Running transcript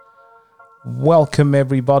Welcome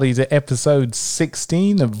everybody to episode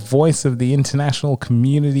 16 of Voice of the International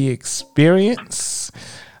Community Experience.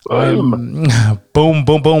 Boom. Boom,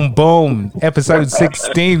 boom, boom, boom. Episode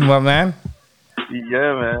 16, my man.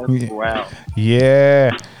 Yeah, man. Wow. Yeah.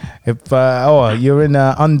 You're in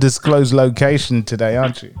an undisclosed location today,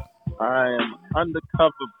 aren't you? I am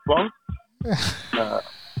undercover boss.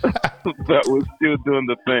 But we're still doing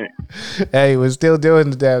the thing. Hey, we're still doing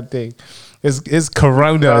the damn thing. It's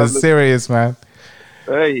Corona is serious, man.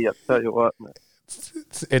 Hey, I tell you what, man.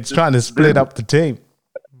 It's trying to split up the team.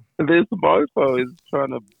 This mofo is trying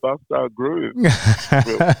to bust our groove.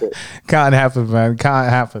 Can't happen, man. Can't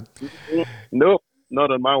happen. Nope, not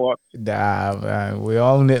on my watch. Nah, man. We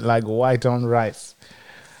own it like white on rice.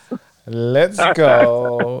 Let's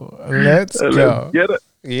go. Let's go. Let's get it.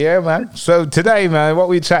 Yeah, man. So today, man, what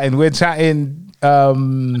we chatting? We're chatting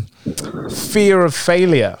fear of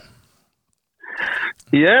failure.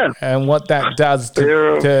 Yeah. And what that does to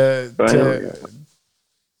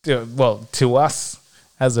us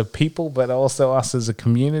as a people, but also us as a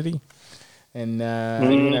community. And,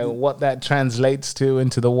 what that translates to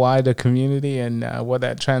into the wider community and what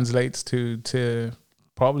that translates to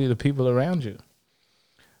probably the people around you,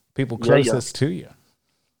 people closest to you.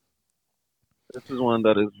 This is one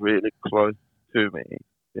that is really close to me,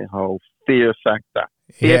 the whole fear factor.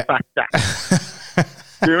 Fear factor.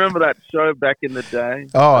 Do you remember that show back in the day?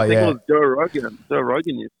 Oh, I think it was Joe Rogan. Joe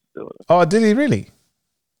Rogan used to do it. Oh, did he really?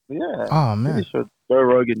 Yeah. Oh, man. Pretty sure Joe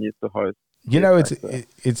Rogan used to host.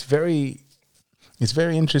 It's very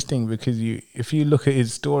interesting because if you look at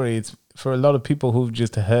his story, it's for a lot of people who've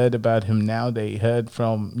just heard about him now. They heard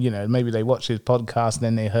from, maybe they watched his podcast,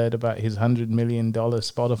 then they heard about his $100 million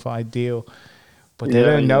Spotify deal, but they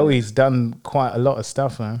don't know he's done quite a lot of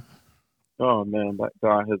stuff, man. Oh, man, that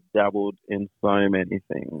guy has dabbled in so many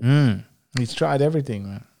things. He's tried everything,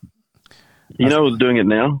 man. You know who's doing it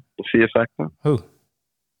now? The Fear Factor? Who?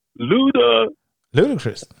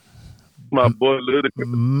 Ludacris. My boy Ludacris.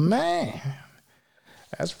 Man,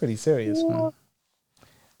 that's pretty serious, man.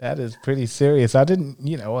 That is pretty serious. I didn't,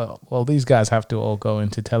 these guys have to all go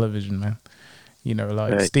into television, man.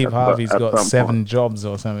 Steve Harvey's got 7 jobs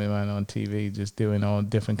or something, man, on TV, just doing all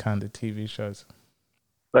different kind of TV shows.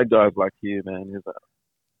 That guy's like you, man.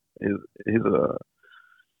 He's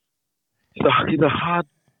a hard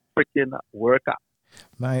freaking worker.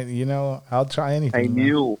 Man, I'll try anything. I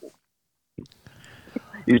knew.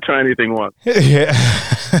 You try anything once? Yeah,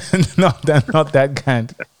 not that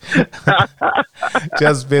kind.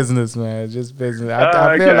 Just business, man. Just business.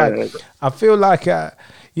 I feel like I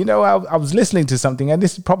was listening to something, and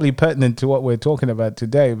this is probably pertinent to what we're talking about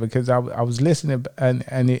today, because I was listening,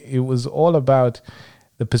 and it was all about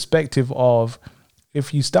the perspective of,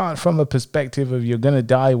 if you start from a perspective of you're going to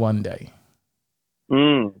die one day,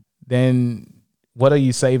 then what are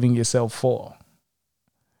you saving yourself for?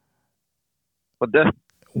 But then,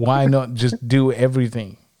 why not just do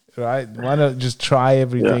everything, right? Why not just try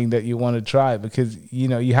everything that you want to try? Because,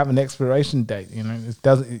 you have an expiration date,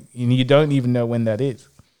 you don't even know when that is.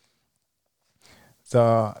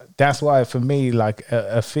 So that's why for me, like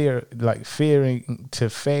a fear, like fearing to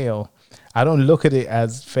fail, I don't look at it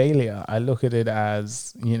as failure. I look at it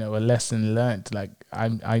as, a lesson learned. Like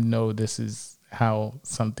I know this is how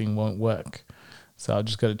something won't work. So I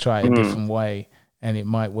just got to try a different way, and it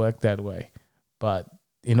might work that way. But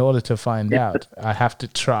in order to find out, I have to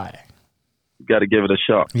try. You got to give it a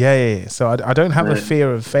shot. Yeah. So I don't have a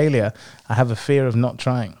fear of failure. I have a fear of not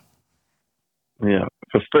trying. Yeah.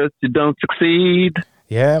 If first you don't succeed.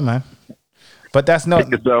 Yeah, man. But that's not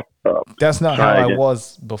how I again.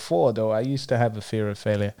 was before, though. I used to have a fear of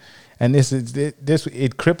failure, and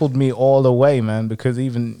it crippled me all the way, man. Because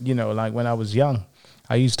even like when I was young,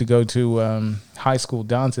 I used to go to high school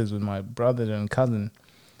dances with my brother and cousin,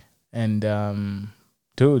 and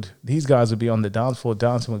dude, these guys would be on the dance floor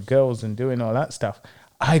dancing with girls and doing all that stuff.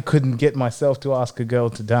 I couldn't get myself to ask a girl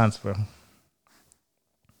to dance, bro.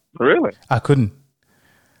 Really? I couldn't.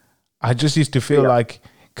 I just used to feel like,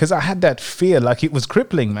 because I had that fear, like it was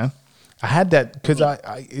crippling, man. I had that because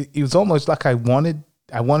it was almost like I wanted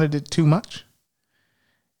it too much.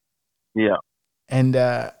 Yeah. And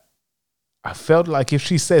I felt like if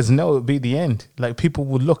she says no, it'd be the end. Like people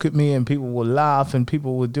would look at me and people would laugh and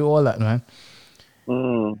people would do all that, man.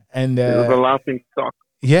 And it was a laughing stock.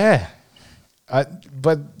 Yeah.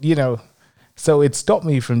 So it stopped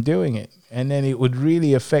me from doing it. And then it would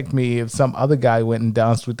really affect me if some other guy went and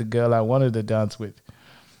danced with the girl I wanted to dance with.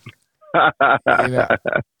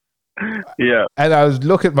 Yeah. And I would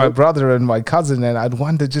look at my brother and my cousin, and I'd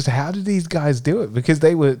wonder just how did these guys do it? Because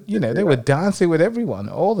they were, they were dancing with everyone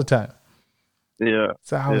all the time. Yeah.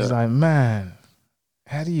 So I was like, man,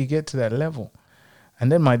 how do you get to that level?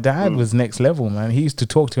 And then my dad was next level, man. He used to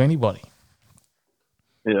talk to anybody.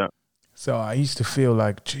 Yeah. So I used to feel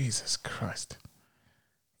like, Jesus Christ,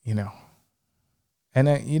 you know. And,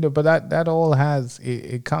 but that all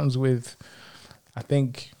it comes with, I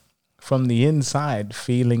think, from the inside,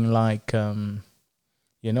 feeling like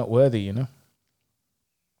you're not worthy, you know?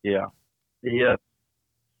 Yeah. Yeah.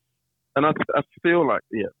 And I feel like,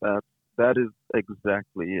 that is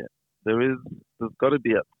exactly it. There's got to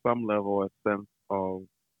be at some level a sense of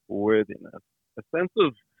worthiness, a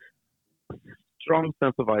strong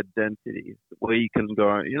sense of identity where you can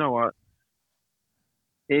go, you know what,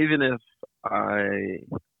 even if I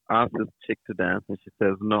ask this chick to dance and she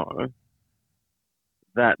says no,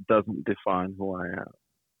 that doesn't define who I am.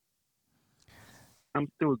 I'm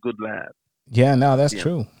still a good lad. Yeah, no, that's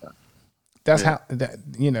true. That's how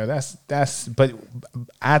that's but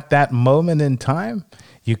at that moment in time,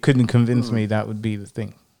 you couldn't convince me that would be the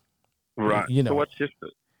thing. Right. So what shifted?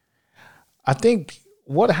 I think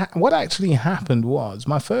what actually happened was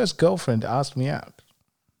my first girlfriend asked me out.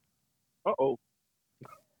 Uh-oh.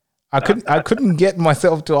 I couldn't get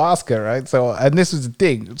myself to ask her, right? So, and this was the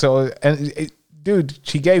thing. So, dude,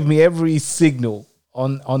 she gave me every signal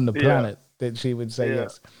on the planet that she would say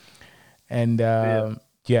yes. And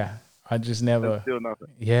I just never. And still nothing.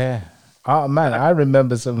 Yeah. Oh man, I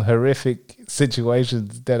remember some horrific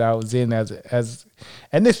situations that I was in as,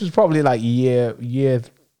 and this was probably like year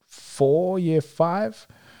 4, year 5,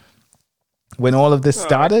 when all of this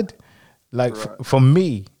started. Like for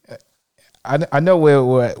me, I know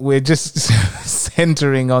we're just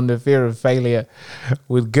centering on the fear of failure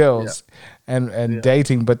with girls and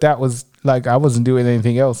dating, but that was like I wasn't doing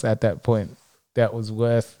anything else at that point that was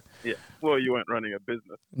worth. Yeah. Well, you weren't running a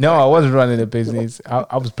business. No, I wasn't running a business.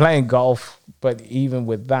 I was playing golf, but even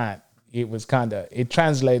with that, it was it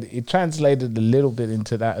translated a little bit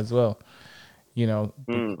into that as well, you know.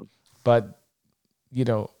 But you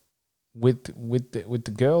know, with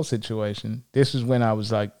the girl situation, this is when I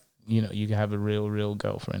was like, you know, you can have a real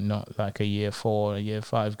girlfriend, not like a year 4 or year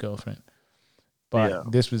 5 girlfriend.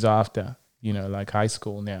 But this was after, you know, like high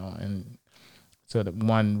school now, and so the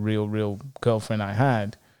one real girlfriend I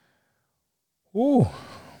had. Ooh.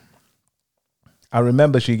 I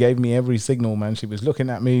remember she gave me every signal, man. She was looking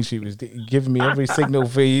at me. She was giving me every signal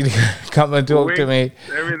feed. Come and talk to me.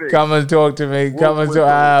 Everything. Come and talk to me. Come and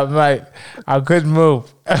talk. Mate, I couldn't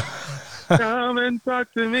move. Come and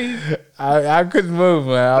talk to me. I couldn't move,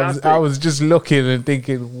 man. I was just looking and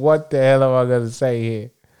thinking, what the hell am I going to say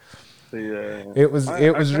here? Yeah. It was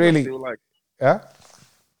really. Feel like, I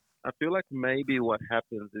feel like maybe what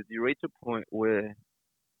happens is you reach a point where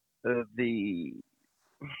I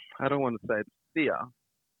don't want to say fear,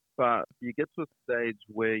 but you get to a stage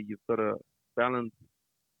where you've got to balance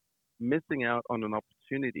missing out on an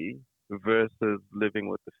opportunity versus living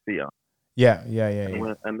with the fear. Yeah.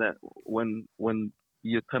 And that when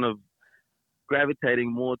you're kind of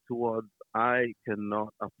gravitating more towards I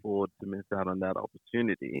cannot afford to miss out on that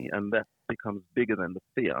opportunity, and that becomes bigger than the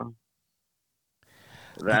fear.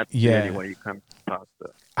 That's the only way you come past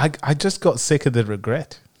it. I just got sick of the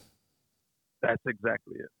regret. That's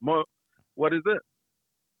exactly it. What is it?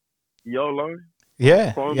 YOLO?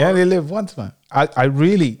 Yeah, you only live once, man. I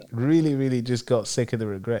really just got sick of the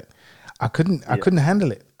regret. I couldn't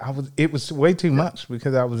handle it. It was way too much,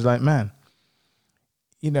 because I was like, man,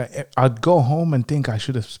 you know, I'd go home and think I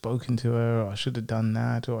should have spoken to her, or I should have done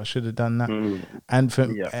that, or I should have done that.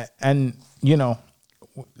 And you know,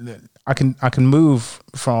 I can move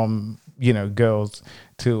from, you know, girls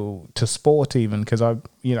to sport even, because I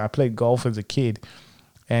played golf as a kid,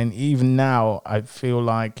 and even now I feel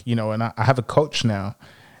like, you know, and I have a coach now,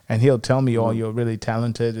 and he'll tell me, oh, you're really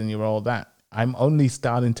talented and you're all that. I'm only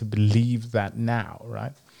starting to believe that now,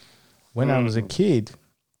 right? When I was a kid,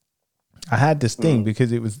 I had this thing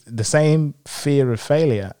because it was the same fear of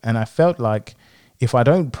failure, and I felt like if I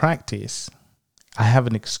don't practice, I have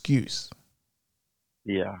an excuse.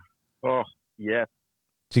 Yeah. Oh, yeah.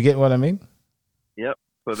 Do you get what I mean? Yep.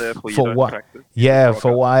 So therefore, you don't practice. Yeah,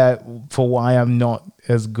 for why I'm not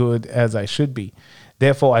as good as I should be.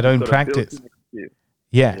 Therefore, I don't practice.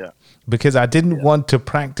 Yeah, because I didn't want to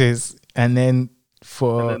practice, and then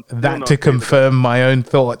that to confirm my own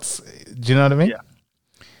thoughts. Do you know what I mean?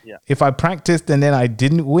 Yeah. If I practiced and then I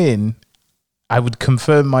didn't win, I would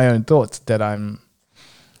confirm my own thoughts that I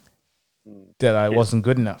wasn't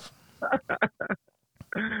good enough.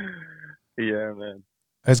 Yeah, man.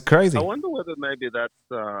 It's crazy. I wonder whether maybe that's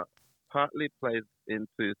partly plays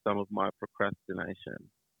into some of my procrastination.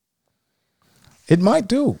 It might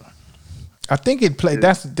do. I think it play.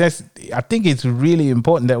 That's. I think it's really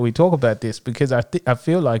important that we talk about this because I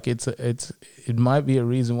feel like it might be a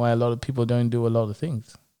reason why a lot of people don't do a lot of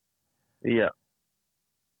things. Yeah,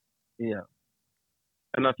 yeah,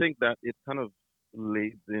 and I think that it kind of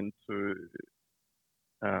leads into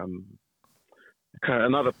um,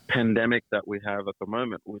 another pandemic that we have at the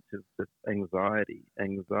moment, which is this anxiety,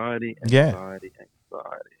 Yeah,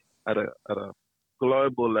 at a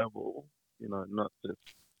global level. Not just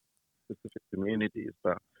specific communities,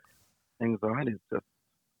 but anxiety is just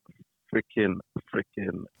freaking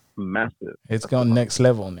massive it's at the gone moment. next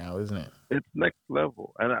level now, isn't it? It's next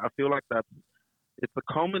level, and I feel like it's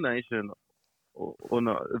a culmination, or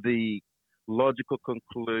no, the logical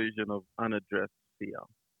conclusion of unaddressed fear,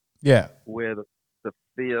 Yeah, where the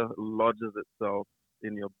fear lodges itself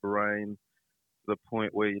in your brain to the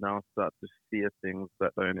point where you now start to fear things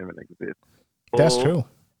that don't even exist, that's or true.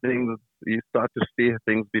 things you start to fear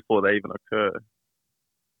things before they even occur.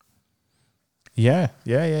 Yeah.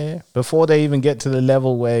 Before they even get to the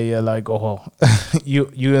level where you're like, oh,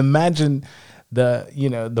 you imagine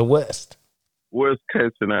the worst. Worst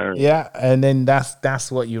case scenario. Yeah, and then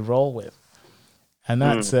that's what you roll with, and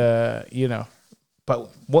that's Mm. But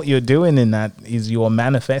what you're doing in that is you're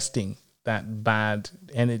manifesting that bad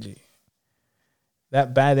energy.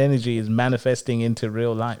 That bad energy is manifesting into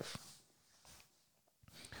real life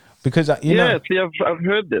because Yeah, see, I've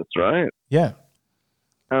heard this, right? yeah,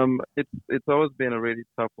 It's always been a really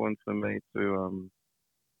tough one for me to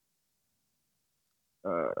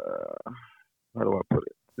how do I put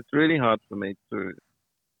it? It's really hard for me to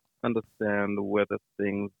understand whether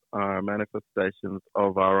things are manifestations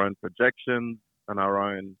of our own projections and our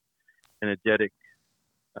own energetic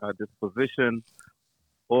disposition,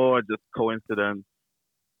 or just coincidence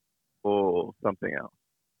or something else.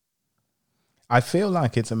 I feel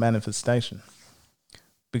like it's a manifestation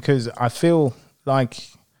because I feel like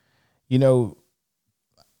you know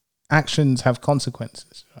actions have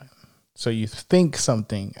consequences, right? So you think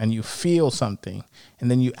something and you feel something,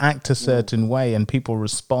 and then you act a Mm. certain way, and people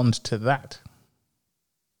respond to that.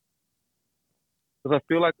 Because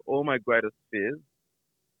I feel like all my greatest fears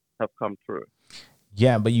have come true.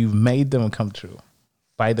 Yeah, but you've made them come true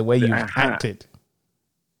by the way you've Aha, acted,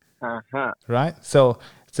 aha, right? So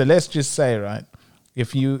let's just say, right,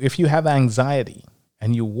 if you have anxiety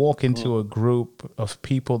and you walk into mm, a group of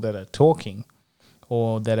people that are talking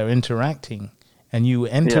or that are interacting, and you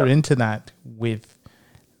enter yeah, into that with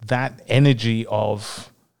that energy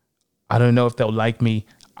of I don't know if they'll like me.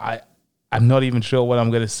 I'm not even sure what I'm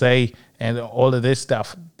going to say, and all of this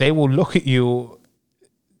stuff. They will look at you.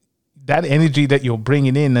 That energy that you're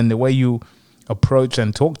bringing in and the way you approach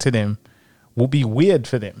and talk to them will be weird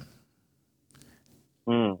for them.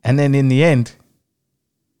 mm. And then in the end,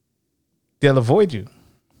 they'll avoid you.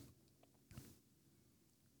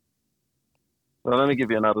 So let me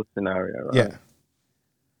give you another scenario, Yeah.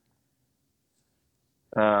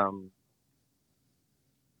 right? Um,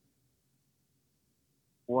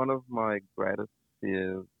 One of my greatest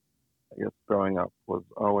fears, I guess, growing up was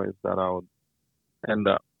always that I would end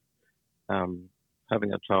up um,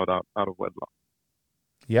 having a child out of wedlock.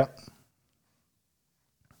 Yep.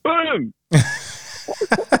 Boom!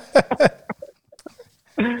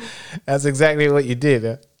 That's exactly what you did.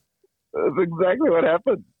 Huh? That's exactly what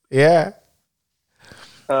happened. Yeah.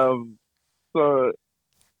 Um, so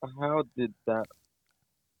how did that?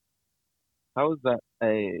 How is that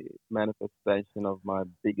a manifestation of my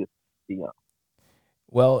biggest fear?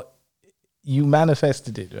 Well, you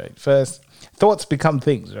manifested it, right? First, thoughts become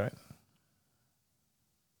things, right?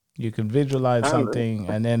 You can visualize Apparently, something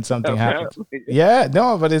and then something happens. apparently, Yeah,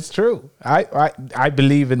 no, but it's true. I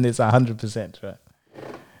believe in this 100%, right?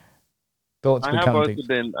 Thoughts I have become also things.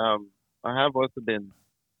 been I have also been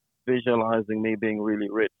visualizing me being really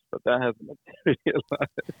rich, but that hasn't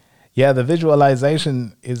materialized. Yeah, the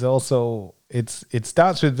visualization is also it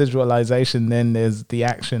starts with visualization, then there's the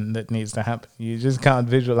action that needs to happen. You just can't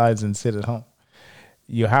visualize and sit at home.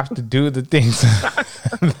 You have to do the things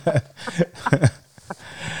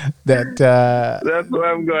that That's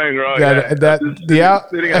where I'm going wrong. I'm that just the out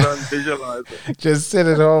sitting at home visualizing. just sit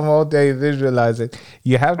at home all day visualizing.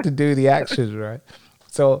 You have to do the actions, right?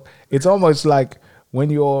 So it's almost like when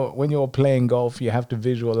you're playing golf, you have to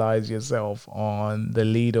visualize yourself on the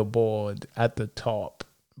leaderboard at the top.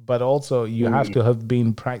 But also you have Mm, to have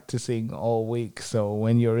been practicing all week. So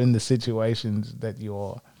when you're in the situations that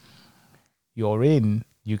you're in,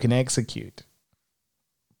 you can execute.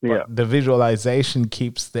 yeah. But the visualization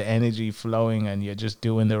keeps the energy flowing and you're just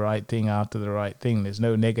doing the right thing after the right thing. There's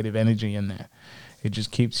no negative energy in there. It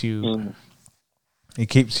just keeps you Mm, it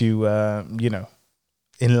keeps you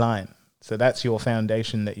in line. So that's your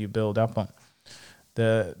foundation that you build up on.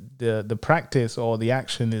 The practice or the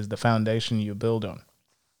action is the foundation you build on,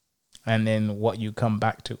 and then what you come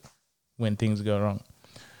back to when things go wrong.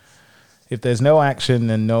 If there's no action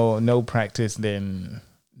and no practice, then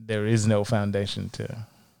there is no foundation to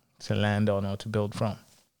land on or to build from.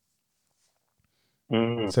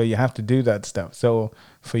 So you have to do that stuff. So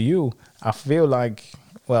for you, I feel like,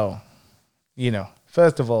 well,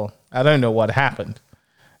 first of all, I don't know what happened,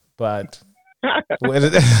 but whether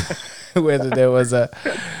there was a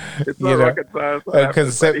it's not rocket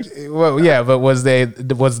science. Well, yeah, but was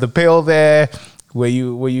the pill there? Were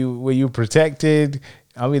you protected?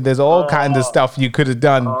 I mean, there's all kinds of stuff you could have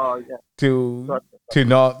done to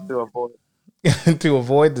not to avoid to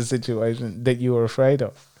avoid the situation that you were afraid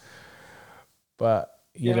of. But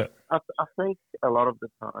I think a lot of the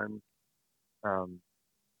time,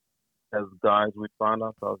 as guys, we find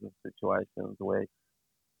ourselves in situations where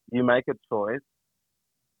you make a choice,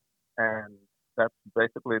 and that's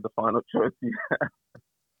basically the final choice you have.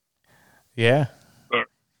 Yeah.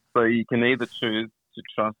 So you can either choose to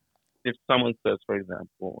trust. If someone says, for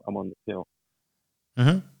example, I'm on the pill,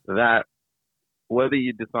 that whether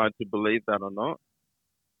you decide to believe that or not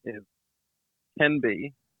can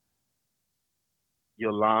be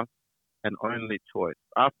your last and only choice.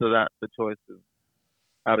 After that, the choice is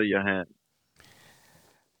out of your hands.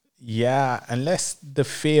 Yeah, unless the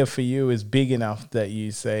fear for you is big enough that you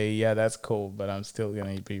say, yeah, that's cool, but I'm still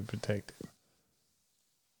going to be protected.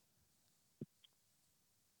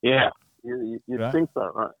 Yeah, you right? Think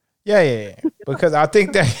so, right? Yeah. Because I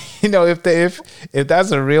think that, if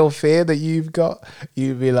that's a real fear that you've got,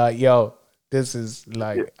 you'd be like, yo, this is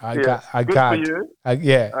like, I can't.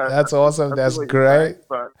 That's awesome. That's great.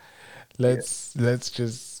 But let's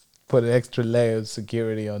just put an extra layer of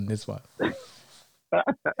security on this one.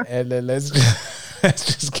 And then let's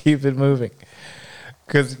just keep it moving.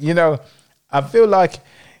 Because, I feel like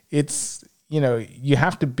it's, you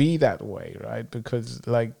have to be that way, right? Because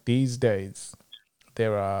like these days,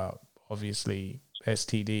 there are obviously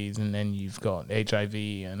STDs, and then you've got HIV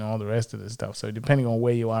and all the rest of the stuff. So depending on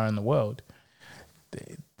where you are in the world,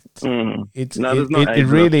 it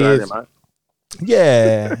really is. Man.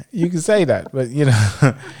 Yeah, you can say that, but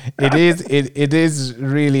it is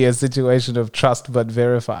really a situation of trust but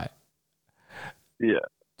verify. Yeah.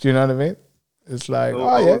 Do you know what I mean? It's like,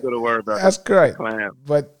 that's great,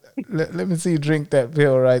 but let me see you drink that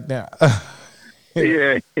pill right now.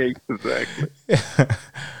 Yeah, exactly.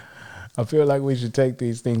 I feel like we should take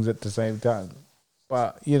these things at the same time.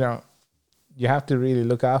 But, you have to really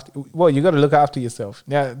look after... Well, you got to look after yourself.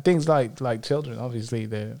 Yeah, things like children, obviously,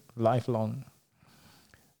 they're lifelong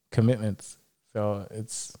commitments. So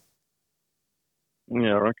it's...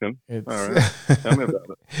 Yeah, I reckon. All right. Tell me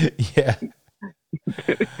about it. Yeah.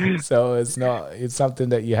 So it's something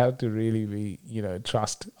that you have to really be,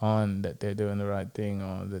 trust on that they're doing the right thing,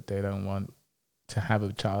 or that they don't want to have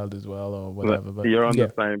a child as well, or whatever. But you're on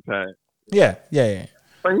the same page. Yeah.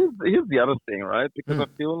 But here's the other thing, right? Because I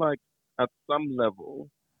feel like at some level,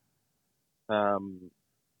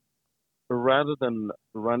 rather than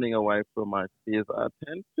running away from my fears, I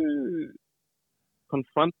tend to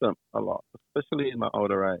confront them a lot, especially in my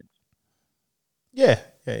older age. Yeah.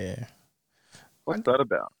 What's that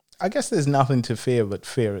about? I guess there's nothing to fear but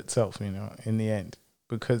fear itself, in the end.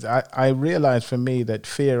 Because I realize for me that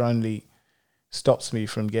fear only stops me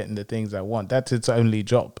from getting the things I want. That's its only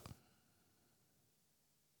job.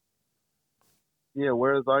 Yeah,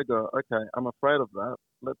 whereas I go, okay, I'm afraid of that.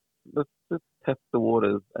 Let's just test the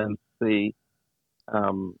waters and see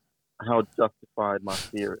how justified my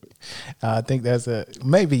fear is. I think that's that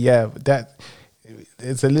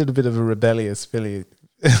it's a little bit of a rebellious spirit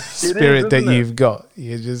that you've got.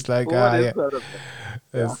 You're just like,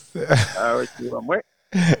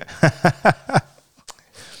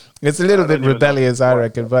 It's a little bit rebellious, I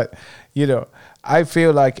reckon, but I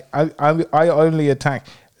feel like I only attack.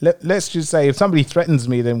 Let's just say if somebody threatens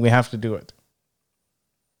me, then we have to do it.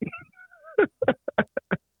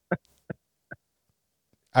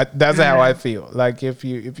 That's how I feel. Like if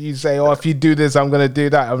you say, "Oh, if you do this, I'm going to do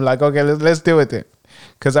that," I'm like, "Okay, let's do it then,"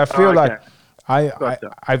 because I feel like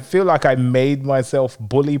I feel like I made myself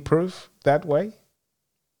bully proof that way.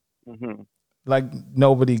 Mm-hmm. Like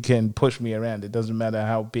nobody can push me around. It doesn't matter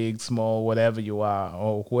how big, small, whatever you are,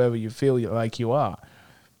 or whoever you feel like you are.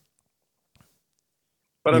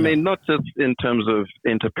 But I mean, not just in terms of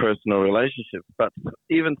interpersonal relationships, but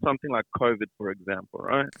even something like COVID, for example,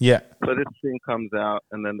 right? Yeah. So this thing comes out,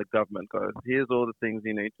 and then the government goes, "Here's all the things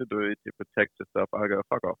you need to do to protect yourself." I go,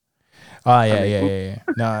 "Fuck off." Oh yeah.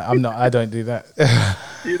 No, I'm not. I don't do that.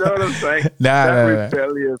 You know what I'm saying? No.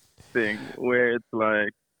 Rebellious thing where it's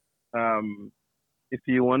like, if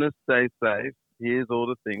you want to stay safe, here's all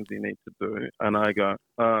the things you need to do, and I go,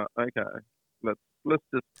 okay, let's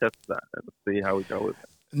just test that and see how we go with it.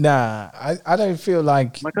 Nah, I don't feel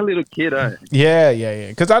like Like a little kid, eh? yeah.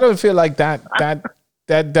 Because I don't feel like that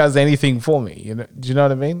does anything for me. You know, do you know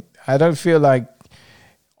what I mean? I don't feel like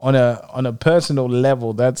on a personal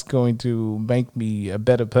level that's going to make me a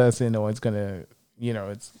better person, or it's gonna, you know,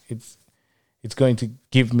 it's going to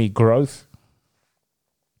give me growth.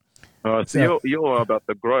 So you're all about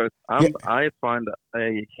the growth. Yeah, I find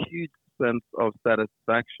a huge sense of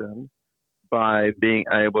satisfaction by being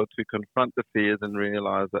able to confront the fears and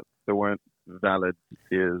realize that there weren't valid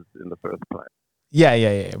fears in the first place.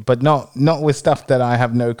 yeah. But not with stuff that I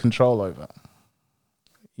have no control over.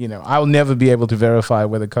 You know, I'll never be able to verify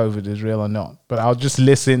whether COVID is real or not. But I'll just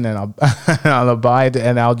listen and I'll I'll abide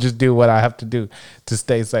and I'll just do what I have to do to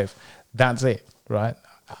stay safe. That's it, right?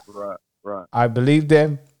 Right. I believe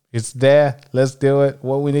them. It's there. Let's do it.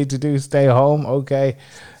 What we need to do is stay home. Okay.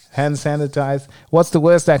 Hand sanitize. What's the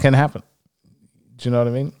worst that can happen? Do you know what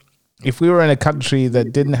I mean? If we were in a country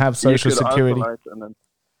that didn't have social security.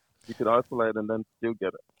 You could isolate and then still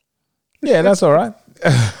get it. Yeah, that's all right.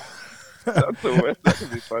 That's the worst. That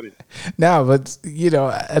could be funny. No, but, you know,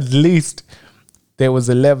 at least there was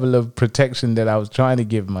a level of protection that I was trying to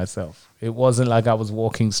give myself. It wasn't like I was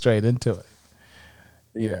walking straight into it.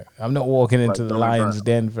 Yeah, I'm not walking into the lion's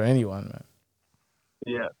den for anyone, man.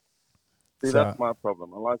 Yeah. See, that's my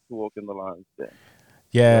problem. I like to walk in the lion's den.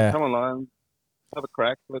 Yeah. Come on, lions. Have a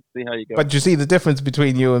crack. Let's see how you go. But you see, the difference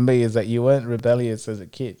between you and me is that you weren't rebellious as a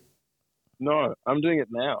kid. No, I'm doing it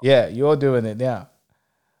now. Yeah, you're doing it now.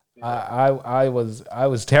 Yeah. I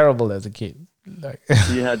was terrible as a kid. Like,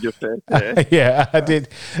 you had your fair share. Yeah, I did.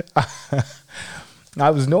 I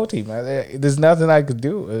was naughty, man. There's nothing I could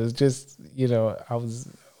do. It was just, you know, I was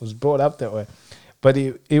brought up that way. But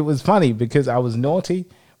it was funny because I was naughty,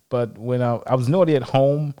 but when I was naughty at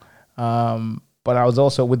home, but I was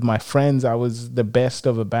also with my friends. I was the best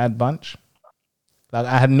of a bad bunch. Like,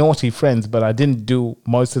 I had naughty friends, but I didn't do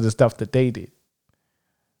most of the stuff that they did.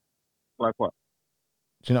 Like what?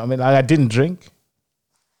 Do you know what I mean? Like, I didn't drink.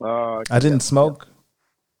 Okay, I didn't smoke.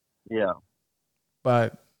 Yeah.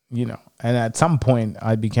 But, you know, and at some point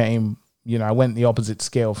I became, you know, I went the opposite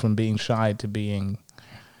scale from being shy to being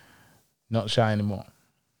not shy anymore.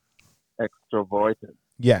 Extroverted.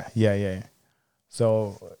 Yeah.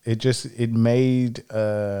 So it made,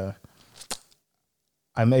 I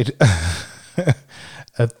made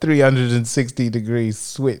a 360 degree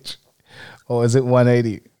switch. Or is it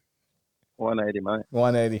 180? 180, mate.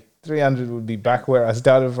 180. 300 would be back where I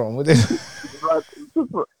started from, would it?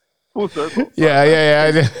 Full circle.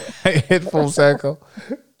 Yeah. I hit full circle.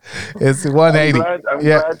 It's 180. I'm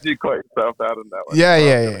glad you caught yourself out on that one.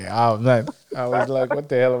 Yeah. Oh, man. I was like, what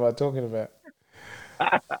the hell am I talking about?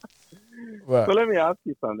 So let me ask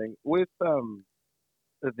you something. With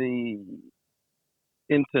the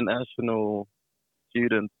international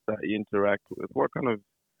students that you interact with, what kind of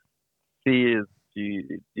fears do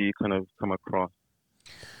you kind of come across?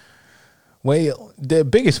 Well, the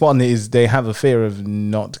biggest one is they have a fear of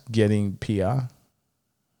not getting PR.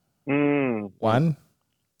 One.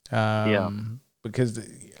 Because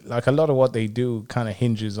like a lot of what they do kind of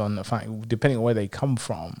hinges on the fact, depending on where they come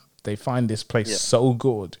from, they find this place so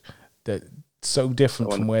good, that so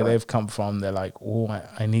different from where they've come from. They're like, oh,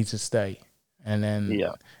 I need to stay. And then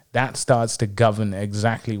that starts to govern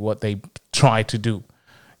exactly what they try to do.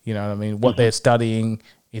 You know what I mean? What they're studying,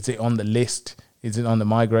 is it on the list? Is it on the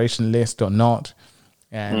migration list or not?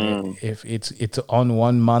 And if it's on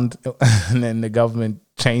 1 month and then the government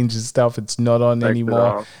changes stuff, it's not on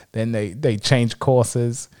anymore, then they change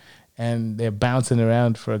courses and they're bouncing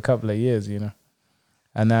around for a couple of years, you know.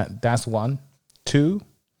 And that's one. Two,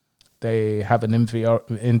 they have an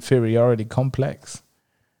inferiority complex.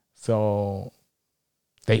 So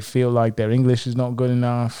they feel like their English is not good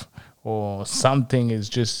enough, or something is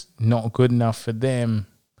just not good enough for them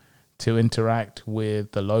to interact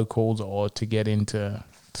with the locals or to get into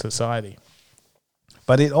society.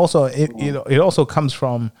 But it also it also comes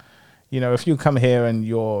from, you know, if you come here and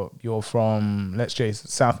you're from, let's say,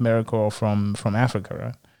 South America or from Africa,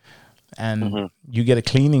 right? And you get a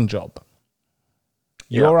cleaning job.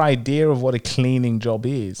 Your idea of what a cleaning job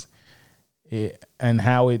is and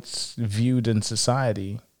how it's viewed in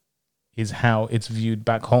society is how it's viewed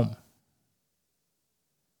back home.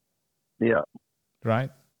 Yeah.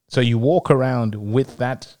 Right? So you walk around with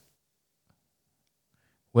that,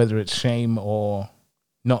 whether it's shame or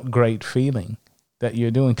not great feeling that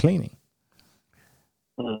you're doing cleaning.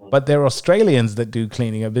 But there are Australians that do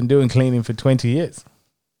cleaning. I've been doing cleaning for 20 years.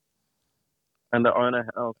 And they own a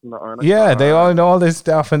house and they own a Yeah, they car. own all this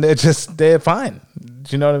stuff and they're fine.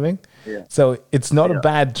 Do you know what I mean? Yeah. So it's not a Yeah.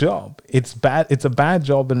 bad job. It's a bad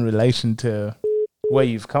job in relation to where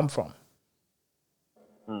you've come from.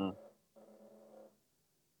 Mm.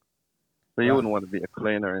 So you wouldn't want to be a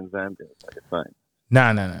cleaner in Zambia, like you're saying.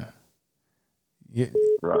 No.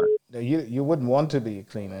 Right. You wouldn't want to be a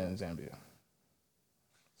cleaner in Zambia.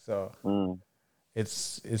 So Mm.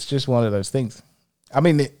 it's just one of those things. I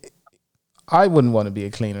mean, I wouldn't want to be a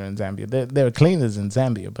cleaner in Zambia. There are cleaners in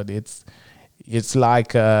Zambia, but it's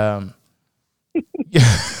like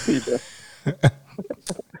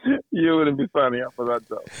You wouldn't be signing up for that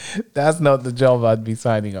job. that's not the job I'd be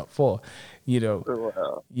signing up for.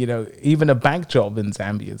 Wow. Even a bank job in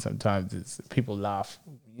Zambia sometimes people laugh.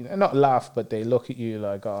 Not laugh, but they look at you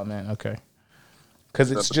like, "Oh man, okay,"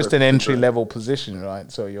 because it's just an entry level position,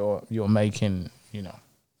 right? So you're making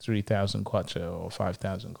 3,000 kwacha or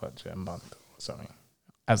 5,000 kwacha a month or something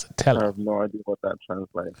as a I teller. have no idea what that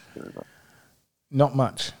translates to. Not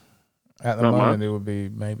much at the Not moment. much? It would be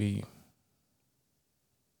maybe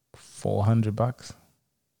 $400,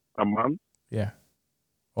 A month? yeah,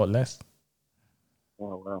 or less.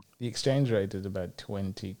 Oh wow. The exchange rate is about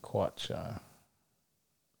 20 kwacha.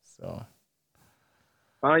 So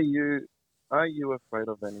Are you afraid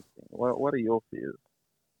of anything? What are your fears?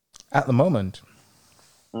 at the moment,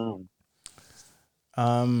 Mm.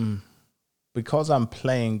 because I'm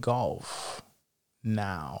playing golf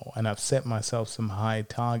now and I've set myself some high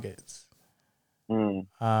targets, Mm.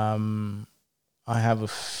 I have a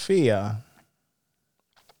fear.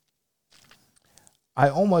 I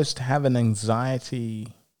almost have an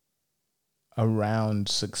anxiety around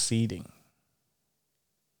succeeding.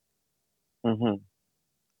 Mm-hmm.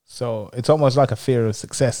 So it's almost like a fear of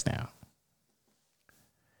success now.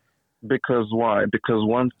 Because why? Because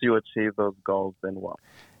once you achieve those goals, then what?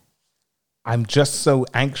 I'm just so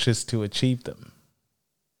anxious to achieve them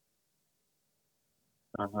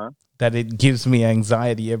Uh-huh. that it gives me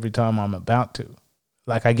anxiety every time I'm about to.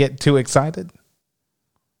 Like I get too excited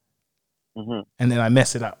Mm-hmm. and then I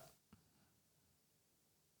mess it up.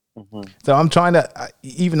 Mm-hmm. So I'm trying to,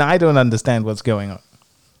 even I don't understand what's going on.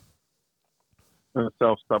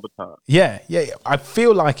 Self-sabotage. Yeah. I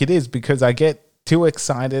feel like it is because I get too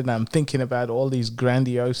excited and I'm thinking about all these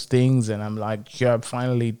grandiose things and I'm like, yeah, I've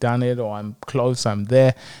finally done it, or I'm close, I'm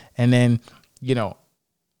there. And then,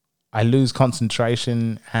 I lose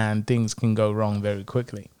concentration and things can go wrong very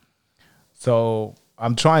quickly. So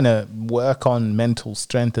I'm trying to work on mental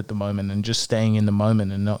strength at the moment and just staying in the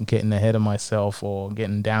moment and not getting ahead of myself or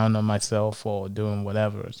getting down on myself or doing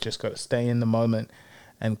whatever. It's just got to stay in the moment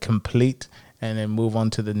and complete and then move on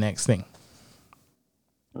to the next thing.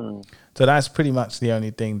 Mm. So that's pretty much the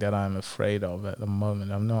only thing that I'm afraid of at the moment.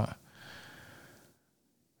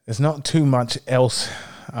 There's not too much else.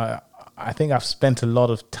 I think I've spent a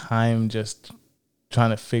lot of time just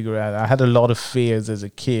trying to figure out. I had a lot of fears as a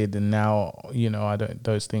kid, and now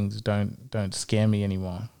those things don't scare me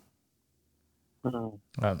anymore. Mm.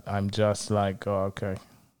 I'm just like, oh, okay,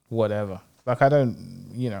 whatever. Like I don't,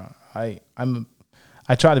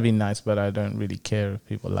 I try to be nice, but I don't really care if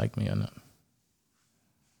people like me or not.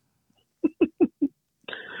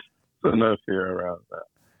 So no fear around that.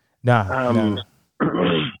 Nah.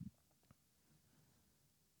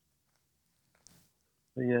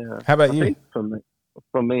 Yeah. How about I you? think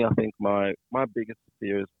for me, I think my biggest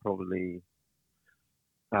fear is probably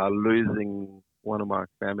losing one of my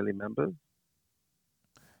family members.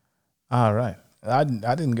 All right. I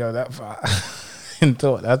didn't go that far in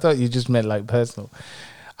thought. I thought you just meant like personal.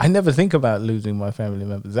 I never think about losing my family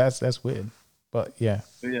members. That's weird. But yeah.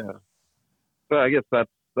 Yeah. So I guess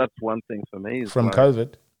that's one thing for me is From like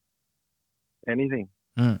COVID. anything.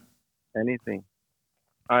 Mm. Anything.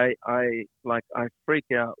 I freak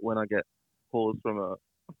out when I get calls from a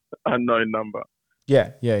unknown number.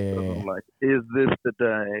 Yeah. I'm like, is this the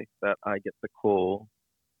day that I get the call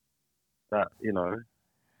that,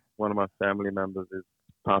 one of my family members is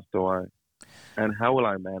passed away? And how will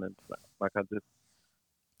I manage that? Like I just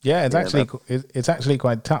it's actually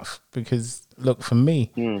quite tough because look, for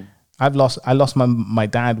me, mm, I lost my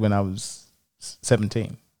dad when I was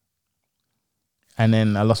 17. And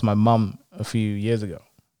then I lost my mum a few years ago.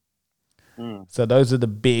 So those are the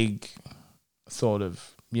big sort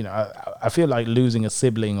of, I feel like losing a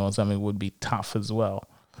sibling or something would be tough as well.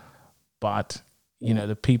 But,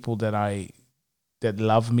 the people that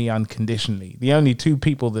love me unconditionally, the only two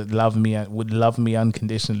people that would love me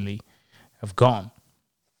unconditionally have gone.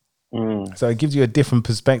 So it gives you a different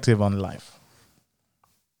perspective on life.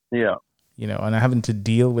 Yeah. And having to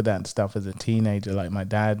deal with that stuff as a teenager, like my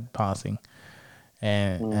dad passing.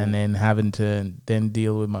 and then having to then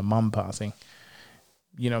deal with my mum passing.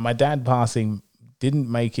 My dad passing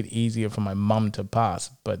didn't make it easier for my mum to pass,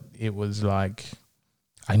 but it was like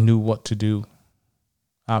I knew what to do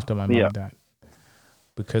after my mum died,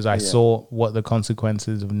 because I saw what the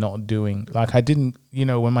consequences of not doing. Like I didn't,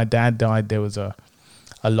 when my dad died, there was a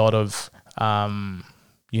lot of, don't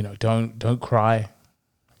cry.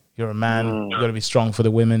 You're a man. You got to be strong for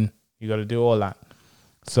the women. You got to do all that.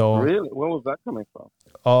 So really, where was that coming from?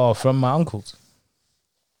 Oh, from my uncles.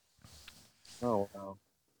 Oh wow.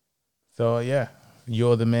 So yeah,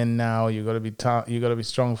 you're the men now. You got to be tough. You got to be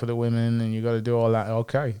strong for the women, and you got to do all that.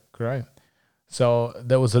 Okay, great. So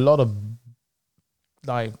there was a lot of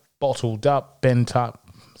like bottled up, bent up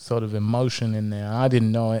sort of emotion in there. I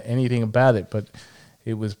didn't know anything about it, but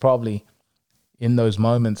it was probably in those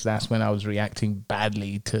moments that's when I was reacting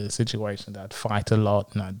badly to situations. I'd fight a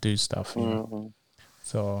lot and I'd do stuff.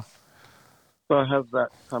 So has that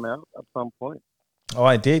come out at some point? Oh,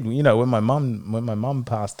 I did. When my mum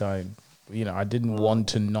passed, I didn't want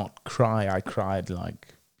to not cry. I cried like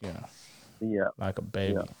like a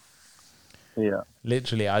baby. Yeah.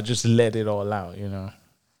 Literally, I just let it all out,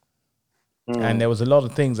 And there was a lot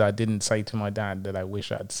of things I didn't say to my dad that I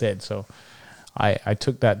wish I'd said. So I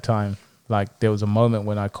took that time. Like there was a moment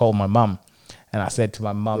when I called my mum and I said to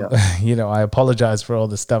my mum, I apologize for all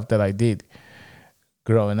the stuff that I did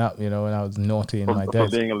growing up, when I was naughty in my days.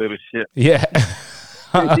 For being a little shit. Yeah.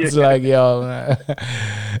 I was like, yo, man.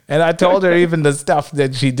 And I told her even the stuff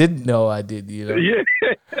that she didn't know I did, Yeah.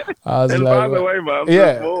 I was and like, by the way, Mom,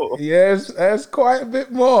 yeah, more. yes, that's quite a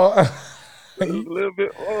bit more. A little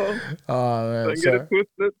bit more. Oh man, Don't get it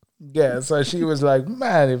twisted. Yeah, so she was like,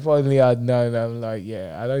 man, if only I'd known. I'm like,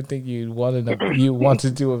 yeah, I don't think you wanted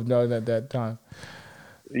to have known at that time.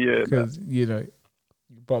 Yeah, because you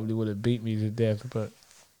probably would have beat me to death, but.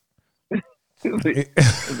 the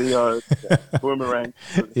boomerang.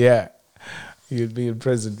 Yeah, you'd be in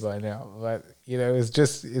prison by now. But it's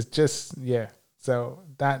just yeah. So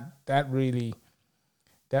that really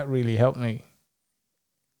helped me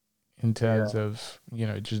in terms of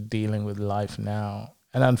just dealing with life now.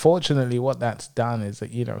 And unfortunately, what that's done is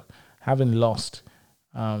that having lost,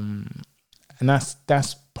 and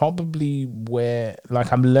that's probably where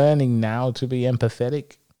like I'm learning now to be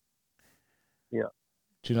empathetic. Yeah.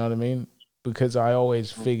 Do you know what I mean? Because I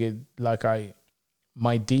always figured like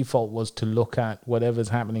my default was to look at whatever's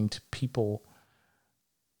happening to people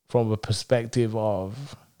from a perspective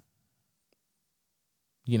of,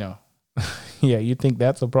 yeah, you think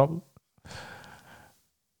that's a problem?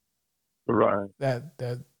 Right. That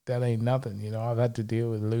ain't nothing. I've had to deal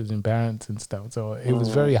with losing parents and stuff. So it was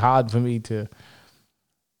very hard for me to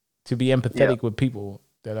be empathetic with people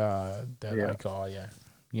that are like, oh yeah.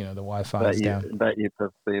 The Wi-Fi is down. That you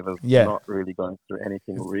perceive as not really going through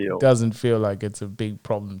anything real. It doesn't feel like it's a big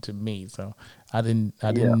problem to me. So I didn't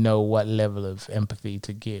know what level of empathy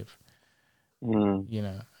to give. And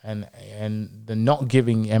the not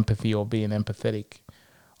giving empathy or being empathetic,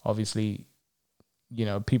 obviously,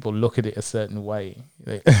 people look at it a certain way.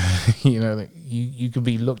 You can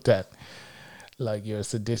be looked at like you're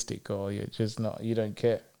sadistic or you're just not. You don't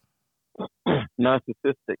care.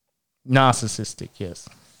 Narcissistic, yes.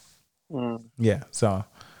 Yeah. So,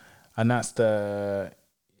 and that's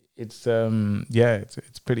it's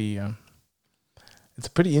pretty it's a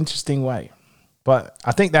pretty interesting way, but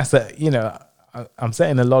I think that's I'm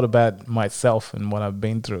saying a lot about myself and what I've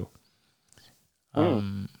been through,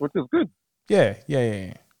 which is good.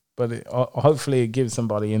 Yeah. But hopefully it gives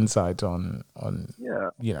somebody insight on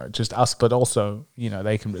just us, but also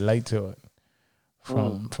they can relate to it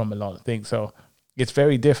from a lot of things. So it's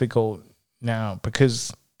very difficult now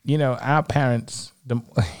because our parents,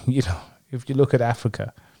 if you look at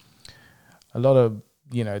Africa, a lot of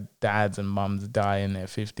dads and mums die in their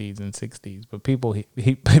 50s and 60s, but people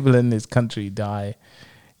in this country die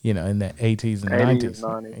in their 80s and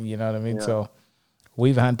 90s. You know what I mean? Yeah. So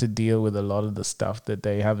we've had to deal with a lot of the stuff that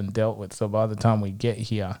they haven't dealt with. So by the time we get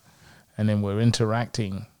here and then we're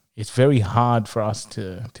interacting, it's very hard for us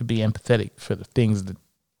to be empathetic for the things that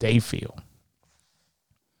they feel.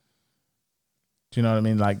 Do you know what I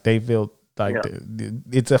mean? Like they feel like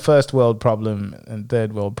it's a first world problem and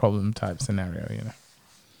third world problem type scenario,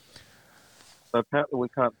 So apparently we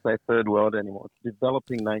can't say third world anymore. It's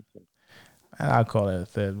developing nation. I'll call it a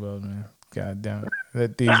third world, man. God damn it.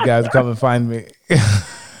 Let these guys come and find me.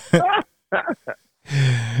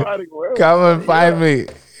 Come and find me.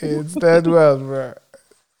 It's third world, bro.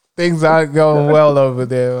 Things aren't going well over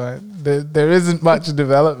there, man. There isn't much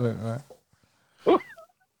development, man.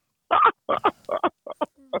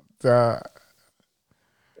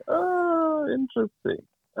 Oh, interesting.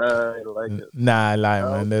 I like it. Nah, I lie,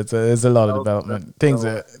 man. There's a lot of I'll development. send that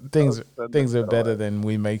away. I'll send Things are that better away. than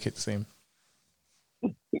we make it seem.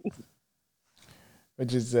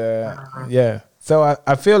 Which is yeah. So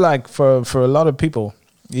I feel like for a lot of people,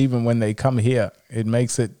 even when they come here, it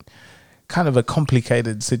makes it kind of a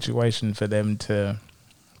complicated situation for them to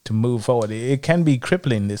move forward. It can be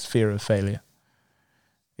crippling, this fear of failure.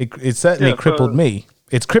 It certainly Yeah. crippled So, me.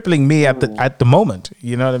 It's crippling me at the moment.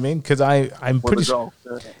 You know what I mean? Because I'm with pretty the sure.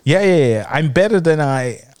 golf. Yeah. I'm better than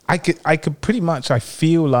I could pretty much. I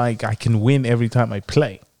feel like I can win every time I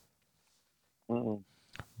play, Mm,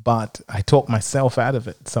 but I talk myself out of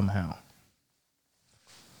it somehow.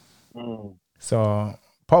 mm. So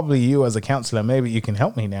probably you as a counselor, maybe you can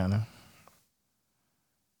help me now.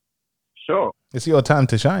 Sure. It's your time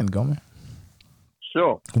to shine, Gomi.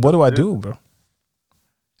 Sure. What do I do, bro?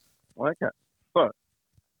 Okay. So,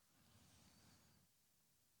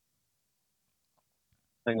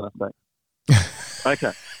 hang on a sec.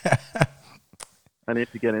 Okay. I need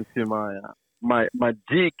to get into my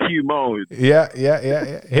GQ mode. Yeah.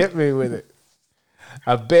 Hit me with it.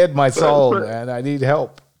 I've bared my soul, So, man. I need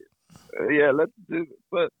help. yeah, let's do it.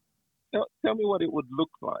 But tell me what it would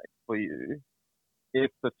look like for you if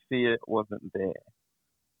the fear wasn't there.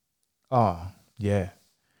 Oh, yeah.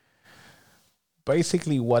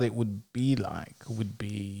 Basically, what it would be like would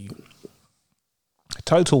be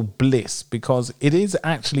total bliss, because it is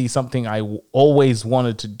actually something I always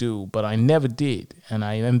wanted to do, but I never did. And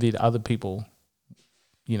I envied other people,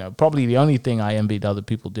 probably the only thing I envied other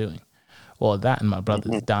people doing. Well, that and my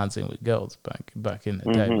brothers dancing with girls back in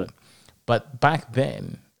the day. But back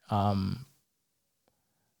then,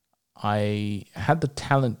 I had the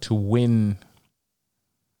talent to win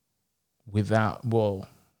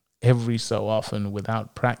every so often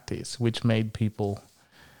without practice, which made people,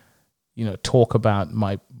 talk about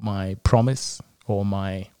my promise or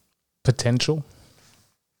my potential.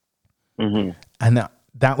 Mm-hmm. And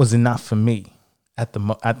that was enough for me at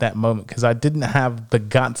that moment, because I didn't have the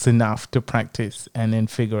guts enough to practice and then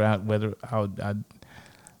figure out whether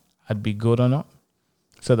I'd be good or not.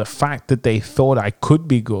 So the fact that they thought I could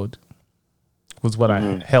be good was what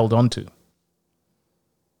I held on to.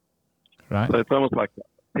 Right? So it's almost like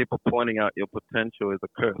people pointing out your potential is a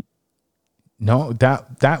curse. No,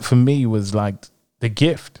 that for me was like the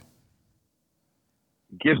gift.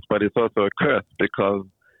 Gift, but it's also a curse, because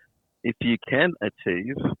if you can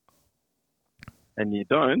achieve and you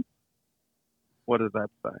don't, what does that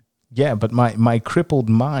say? Yeah, but my crippled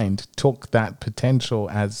mind took that potential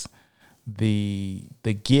as the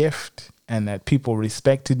gift, and that people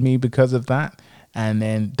respected me because of that, and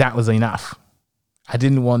then that was enough. I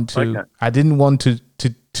didn't want to. Okay. I didn't want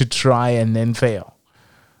to try and then fail,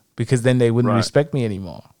 because then they wouldn't respect me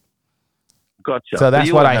anymore. Gotcha. So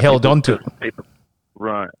that's what I held on to. People.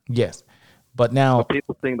 Right. Yes, but now So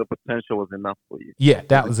people think the potential was enough for you. Yeah,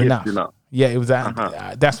 that was enough. Enough. Yeah, it was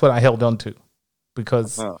that. That's what I held on to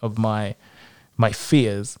because of my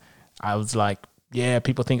fears. I was like, yeah,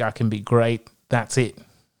 people think I can be great. That's it.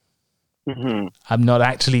 Mm-hmm. I'm not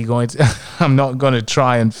actually going to. I'm not going to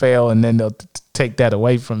try and fail, and then they'll take that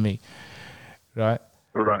away from me. Right.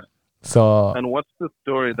 Right. So. And what's the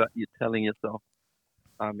story that you're telling yourself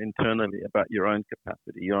internally about your own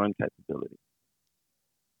capacity, your own capability?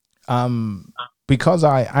 Because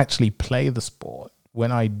I actually play the sport,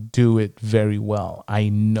 when I do it very well, I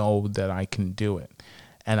know that I can do it.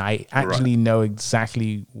 And I actually know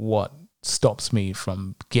exactly what stops me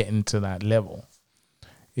from getting to that level.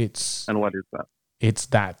 And what is that? It's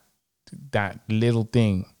that little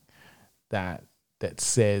thing that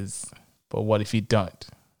says, but what if you don't?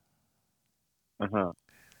 Uh-huh.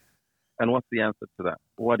 And what's the answer to that?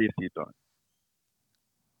 What if you don't?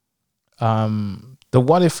 The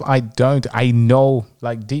what if I don't, I know,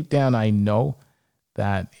 like deep down, I know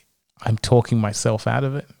that I'm talking myself out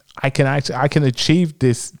of it. I can achieve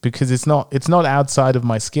this because it's not outside of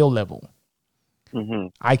my skill level. Mm-hmm.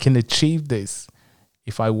 I can achieve this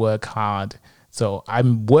if I work hard. So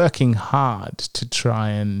I'm working hard to try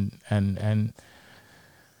and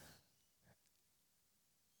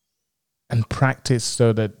practice,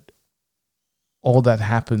 so that all that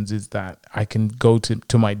happens is that I can go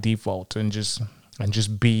to my default and just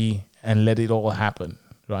be and let it all happen.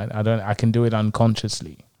 Right? I can do it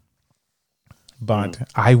unconsciously. But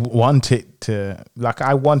I want it to,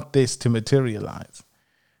 I want this to materialize.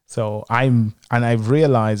 So I've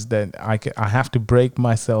realized that I have to break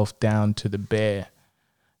myself down to the bare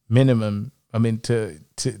minimum. I mean,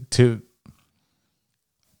 to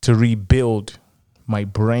rebuild my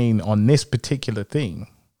brain on this particular thing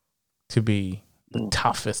to be the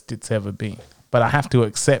toughest it's ever been. But I have to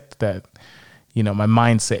accept that, you know, my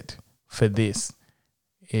mindset for this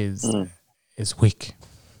is weak.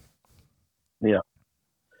 Yeah.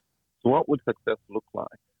 So what would success look like?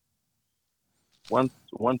 Once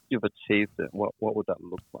you've achieved it, what would that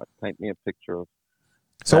look like? Paint me a picture of.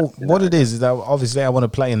 So what it is that obviously I want to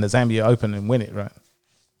play in the Zambia Open and win it, right?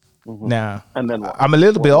 Mm-hmm. Now, and then what? I'm a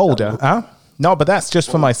little bit older, huh? No, but that's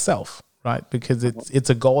just for myself, right? Because it's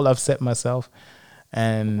a goal I've set myself,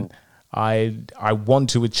 and I want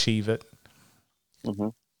to achieve it,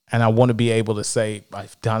 and I want to be able to say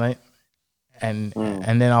I've done it, and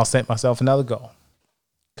then I'll set myself another goal.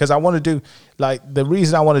 Because I want to do, like, the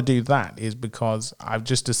reason I want to do that is because I've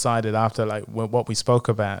just decided after, like, what we spoke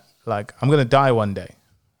about, like, I'm going to die one day,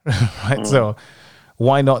 right? So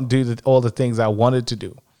why not do all the things I wanted to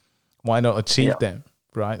do? Why not achieve them,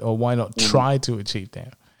 right? Or why not try to achieve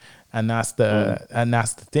them? And that's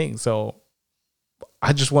the thing. So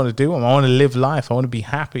I just want to do them. I want to live life. I want to be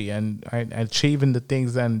happy and achieving the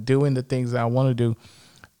things and doing the things that I want to do.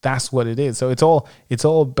 That's what it is. So it's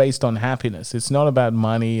all based on happiness. It's not about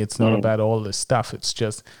money. It's not about all this stuff. It's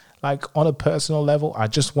just like on a personal level, I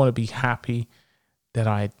just want to be happy that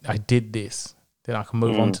I did this, that I can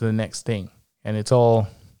move on to the next thing. And it's all,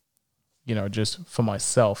 you know, just for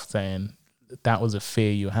myself saying that was a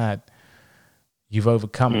fear you had. You've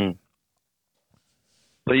overcome it.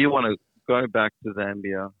 So you want to go back to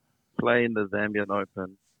Zambia, play in the Zambian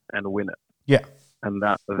Open and win it. Yeah. And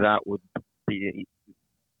that would be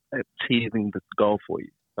achieving this goal for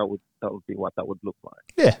you. That would be what that would look like.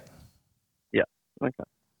 Yeah. Yeah. Okay.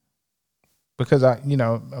 Because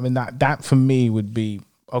that for me would be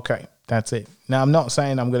okay. That's it. Now I'm not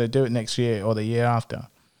saying I'm going to do it next year or the year after,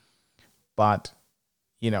 but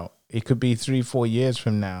you know it could be 3-4 years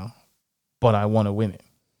from now. But I want to win it.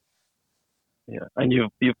 Yeah, and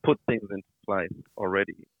you've put things into place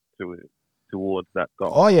already towards that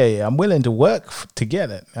goal. Oh yeah. I'm willing to work to get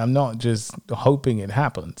it. I'm not just hoping it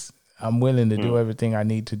happens. I'm willing to do everything I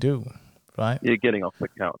need to do. Right? You're getting off the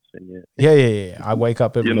couch and yeah. I wake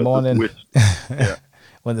up every morning. Yeah.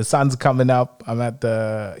 When the sun's coming up, I'm at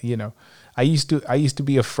the. I used to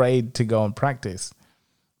be afraid to go and practice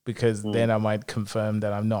because then I might confirm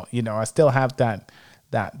that I'm not. I still have that.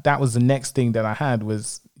 That was the next thing that I had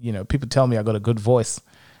was, people tell me I got a good voice,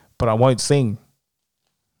 but I won't sing.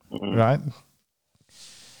 Right?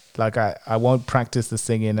 Like I won't practice the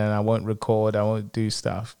singing and I won't record, I won't do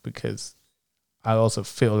stuff because I also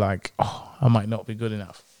feel like, I might not be good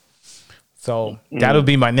enough. So that'll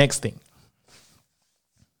be my next thing.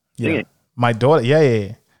 Yeah. My daughter,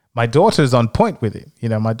 yeah. My daughter's on point with it.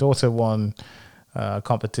 My daughter won a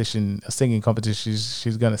singing competition.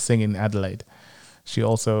 She's going to sing in Adelaide. She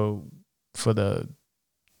also, for the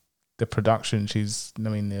production,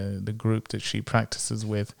 the group that she practices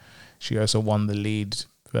with, she also won the lead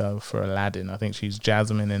for Aladdin. I think she's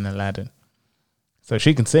Jasmine in Aladdin. So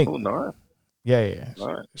she can sing. Oh, nice. Yeah.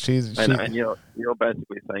 Nice. And you're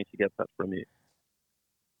basically saying she gets that from you.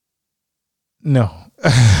 No.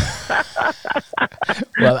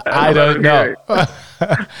 Well, I don't know.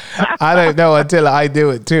 I don't know until I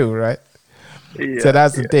do it too, right? Yeah, so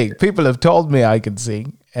that's the thing. People have told me I can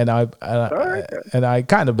sing, and I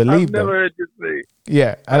kind of believe them. I've never heard you sing.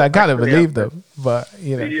 Yeah, and I kind of believe them, but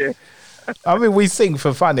Yeah. I mean, we sing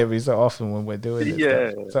for fun every so often when we're doing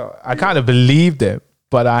this stuff. So I kind of believe them,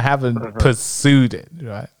 but I haven't pursued it.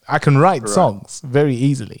 Right? I can write songs very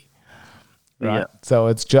easily. Right. Yeah. So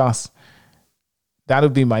it's just that'll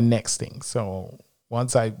be my next thing. So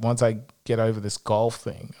once I get over this golf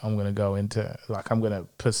thing, I'm gonna go into I'm gonna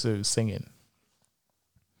pursue singing.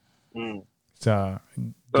 So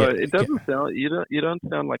it doesn't sound you don't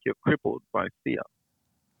sound like you're crippled by fear.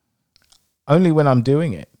 Only when I'm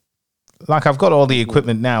doing it. Like I've got all the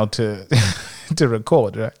equipment now to to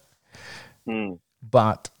record, right?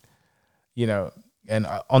 But and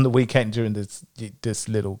on the weekend during this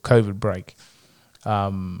little COVID break,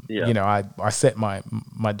 I set my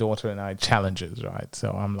daughter and I challenges, right?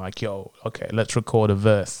 So I'm like, okay, let's record a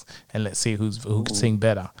verse and let's see who can sing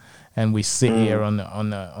better. And we sit here on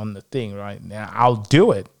the thing, right? Now I'll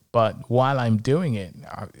do it, but while I'm doing it,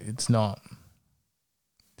 it's not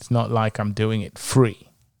like I'm doing it free.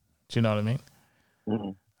 Do you know what I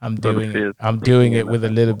mean? I'm doing it with a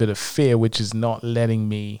little bit of fear, which is not letting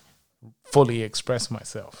me fully express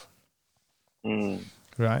myself.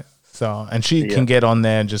 Right? So, and she can get on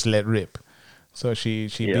there and just let rip. So she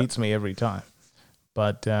beats me every time.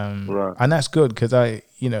 But and that's good because I,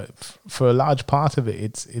 for a large part of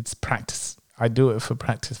it, it's practice. I do it for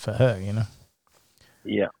practice for her,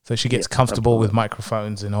 Yeah. So she gets comfortable with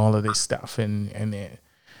microphones and all of this stuff, and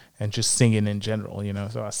and just singing in general,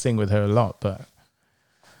 So I sing with her a lot, but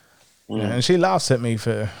and she laughs at me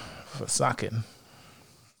for sucking.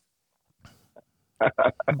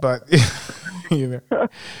 But it's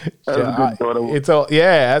all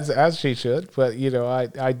as she should. But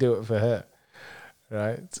I do it for her,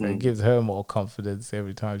 right? So it gives her more confidence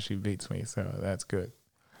every time she beats me. So that's good.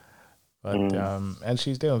 But and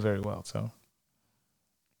she's doing very well. So,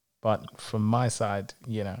 but from my side,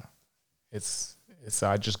 it's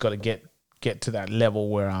I just got to get to that level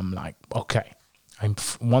where I'm like, okay,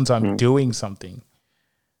 once I'm doing something,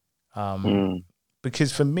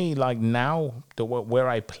 because for me, like now, where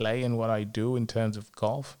I play and what I do in terms of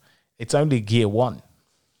golf, it's only gear 1. Do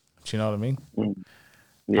you know what I mean?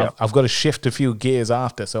 Yeah, I've got to shift a few gears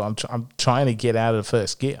after, so I'm trying to get out of the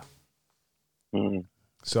first gear.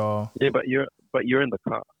 So yeah, but you're in the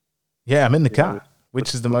car. Yeah, I'm in the car,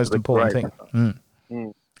 which is the most important thing.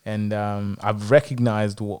 And I've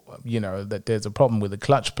recognized, that there's a problem with the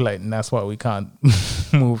clutch plate, and that's why we can't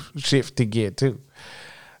shift to gear 2.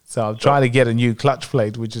 So I'm trying to get a new clutch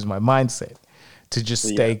plate, which is my mindset, to just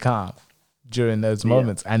stay calm during those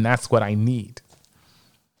moments. And that's what I need.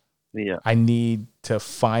 Yeah. I need to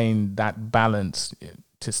find that balance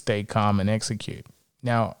to stay calm and execute.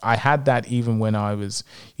 Now, I had that even when I was,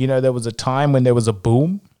 there was a time when there was a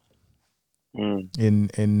boom in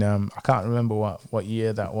I can't remember what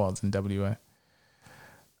year that was in WA.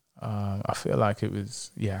 I feel like it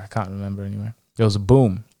was, I can't remember anyway. There was a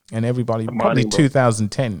boom. And everybody, probably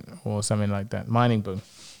 2010 or something like that, mining boom.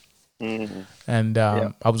 And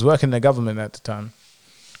I was working in the government at the time.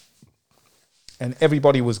 And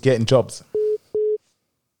everybody was getting jobs.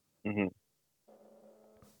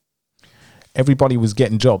 Everybody was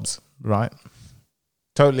getting jobs, right?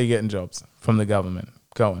 Totally getting jobs from the government.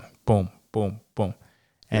 Going, boom, boom, boom.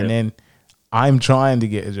 And then I'm trying to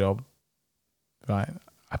get a job, right?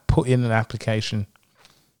 I put in an application,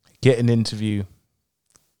 get an interview,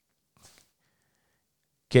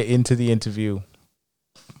 get into the interview,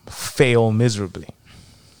 fail miserably.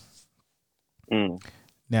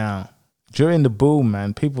 Now, during the boom,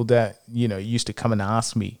 man, people that, used to come and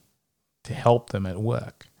ask me to help them at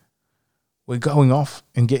work were going off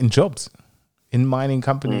and getting jobs in mining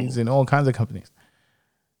companies, in all kinds of companies.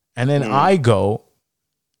 And then I go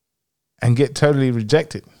and get totally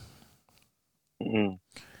rejected.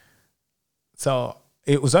 So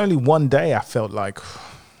it was only one day I felt like,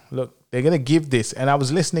 look, they're going to give this. And I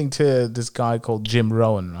was listening to this guy called Jim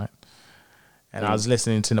Rohn, right? And I was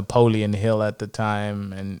listening to Napoleon Hill at the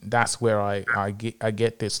time. And that's where I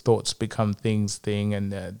get this thoughts become things thing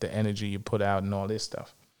and the energy you put out and all this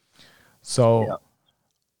stuff. So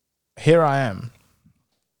here I am.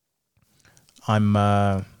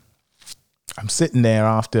 I'm sitting there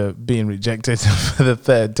after being rejected for the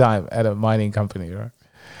 3rd time at a mining company, right?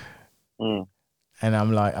 And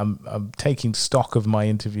I'm like, I'm taking stock of my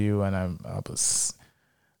interview, and I was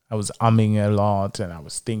umming a lot, and I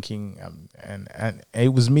was thinking, and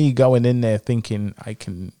it was me going in there thinking I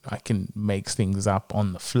can make things up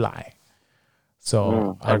on the fly.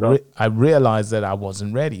 So I realized that I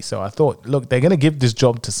wasn't ready. So I thought, look, they're going to give this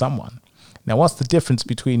job to someone. Now, what's the difference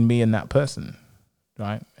between me and that person,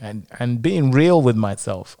 right? And being real with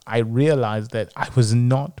myself, I realized that I was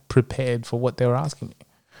not prepared for what they were asking me.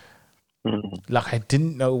 Like I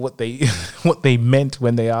didn't know what they meant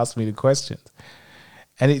when they asked me the questions.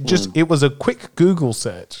 And it was a quick Google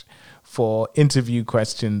search for interview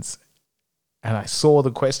questions, and I saw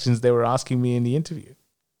the questions they were asking me in the interview.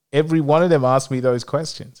 Every one of them asked me those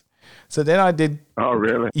questions. So then I did. Oh,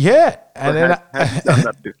 really? Yeah. And then had you done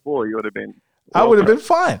that before, you would have been. I would have been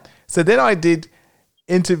fine. So then I did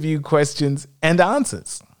interview questions and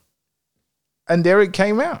answers, and there it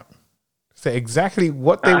came out. So exactly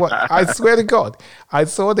what they want. I swear to God, I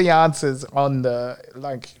saw the answers on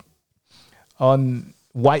on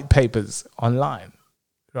white papers online,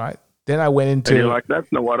 right? Then I went into. And you're like,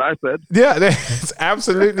 that's not what I said. Yeah, it's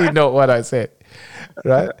absolutely not what I said,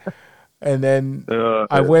 right? And then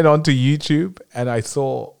I went onto YouTube and I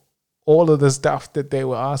saw all of the stuff that they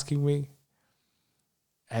were asking me,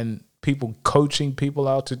 and people coaching people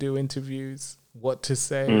how to do interviews, what to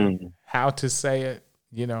say, how to say it,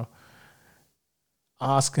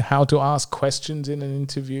 how to ask questions in an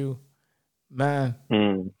interview. Man,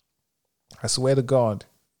 I swear to God,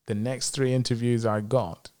 the next 3 interviews I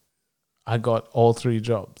got all 3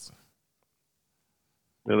 jobs.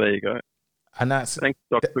 Well, there you go. And that's thanks,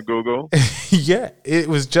 Dr. Google. Yeah, it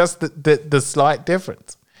was just the slight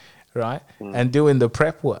difference, right? And doing the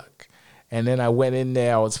prep work. And then I went in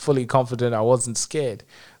there, I was fully confident, I wasn't scared.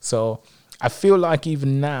 So I feel like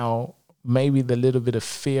even now, maybe the little bit of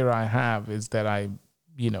fear I have is that I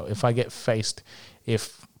if I get faced,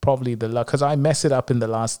 if probably the luck, because I mess it up in the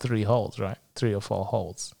last 3 holes, right? 3 or 4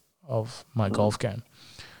 holes of my golf game.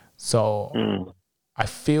 So I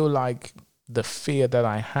feel like the fear that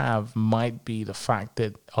I have might be the fact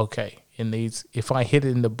that, okay, if I hit it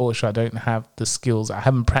in the bush, I don't have the skills. I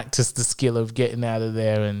haven't practiced the skill of getting out of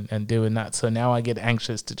there and doing that. So now I get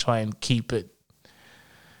anxious to try and keep it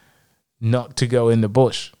not to go in the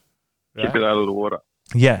bush. Right? Keep it out of the water.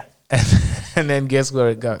 Yeah. And then guess where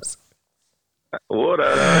it goes?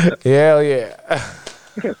 Water. Hell yeah.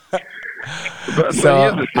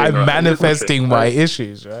 So I'm manifesting my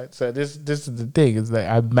issues, right? So this is the thing, is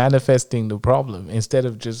that I'm manifesting the problem instead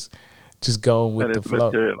of just going with the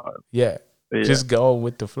flow. Yeah, just going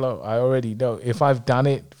with the flow. I already know if I've done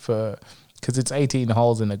it because it's 18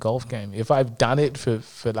 holes in a golf game. If I've done it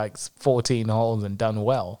for like 14 holes and done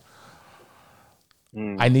well,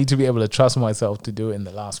 I need to be able to trust myself to do it in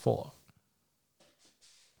the last 4.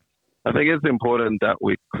 I think it's important that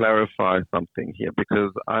we clarify something here,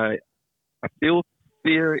 because I feel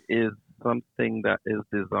fear is something that is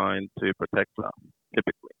designed to protect us,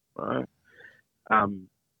 typically, right?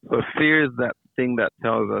 So fear is that thing that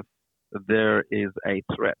tells us there is a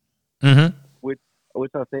threat, which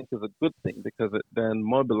I think is a good thing, because it then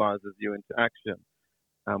mobilizes you into action,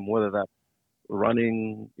 whether that's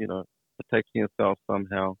running, protecting yourself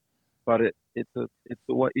somehow. But it's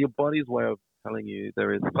what your body's way of telling you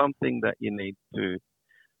there is something that you need to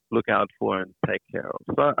look out for and take care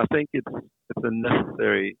of. So I think it's a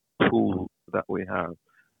necessary tool that we have.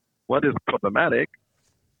 What is problematic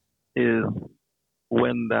is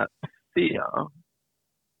when that fear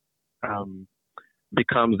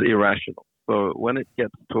becomes irrational. So when it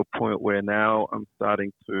gets to a point where now I'm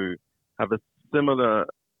starting to have a similar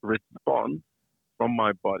response from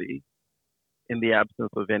my body in the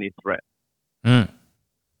absence of any threat.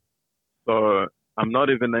 So I'm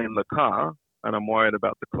not even in the car and I'm worried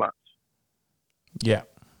about the clutch. Yeah.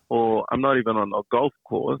 Or I'm not even on a golf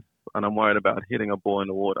course and I'm worried about hitting a ball in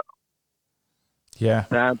the water. Yeah.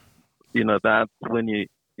 That's when you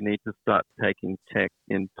need to start taking check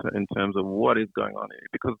in terms of what is going on here.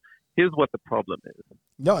 Because here's what the problem is.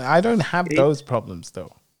 No, I don't have those problems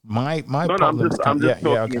though. My problems. I'm just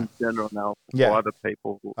talking in general now for other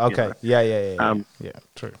people. Okay. Yeah.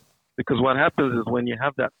 True. Because what happens is when you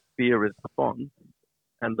have that fear response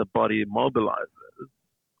and the body mobilizes,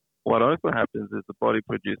 what also happens is the body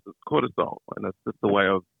produces cortisol, and it's just a way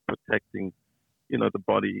of protecting, the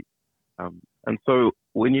body. And so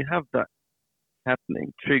when you have that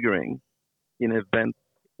happening, triggering in events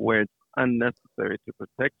where it's unnecessary to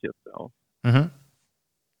protect yourself,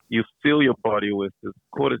 you fill your body with this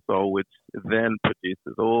cortisol, which then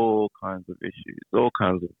produces all kinds of issues, all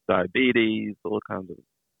kinds of diabetes, all kinds of,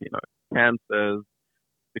 cancers,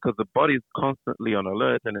 because the body is constantly on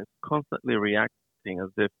alert and it's constantly reacting as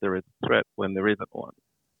if there is a threat when there isn't one.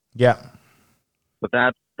 Yeah. But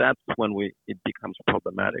that's when it becomes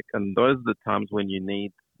problematic. And those are the times when you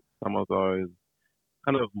need some of those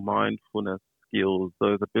kind of mindfulness skills,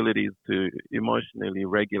 those abilities to emotionally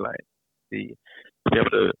regulate, to be able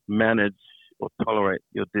to manage or tolerate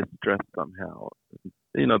your distress somehow.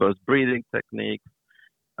 Those breathing techniques,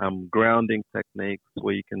 grounding techniques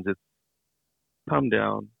where you can just come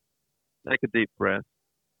down, take a deep breath,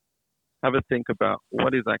 have a think about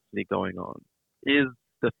what is actually going on. Is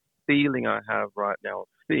the feeling I have right now of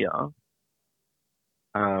fear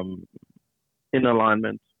in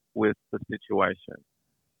alignment with the situation?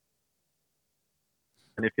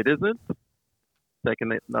 And if it isn't, take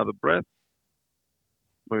another breath,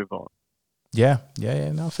 move on. Yeah.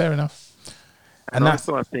 No, fair enough. And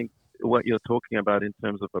also, I think what you're talking about in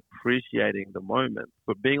terms of appreciating the moment,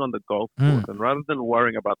 for being on the golf course, and rather than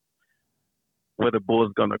worrying about where the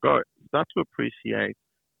ball's going to go, start to appreciate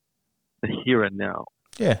the here and now.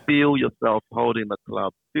 Yeah. Feel yourself holding the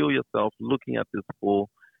club. Feel yourself looking at this ball.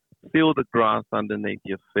 Feel the grass underneath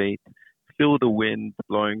your feet. Feel the wind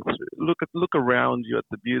blowing through. Look around you at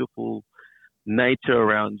the beautiful nature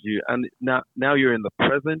around you. And now you're in the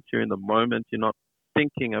present. You're in the moment. You're not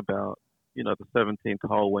thinking about, the 17th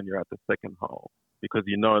hole when you're at the second hole, because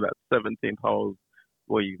that 17th hole is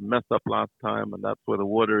where you messed up last time, and that's where the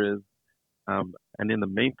water is. And in the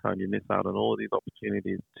meantime, you miss out on all these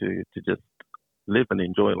opportunities to just live and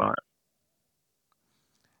enjoy life.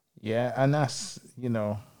 Yeah, and that's,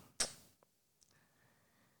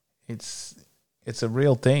 it's a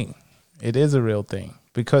real thing. It is a real thing,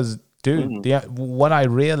 because, dude, what I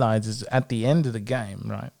realize is at the end of the game,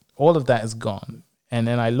 right, all of that is gone. And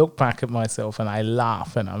then I look back at myself and I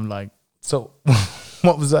laugh and I'm like, so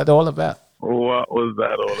what was that all about? What was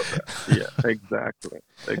that all about? Yeah, exactly.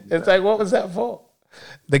 It's like, what was that for?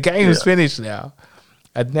 The game's finished now.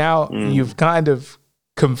 And now you've kind of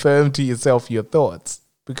confirmed to yourself your thoughts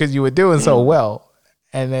because you were doing so well.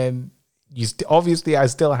 And then obviously I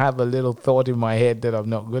still have a little thought in my head that I'm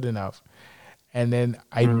not good enough. And then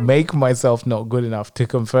I make myself not good enough to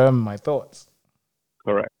confirm my thoughts.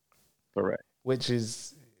 Correct. Which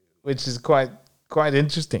is quite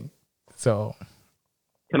interesting. So,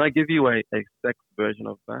 can I give you a sex version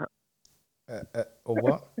of that? Or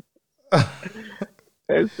what?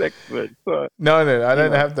 A sex version. So, no, I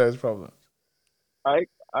don't have those problems. I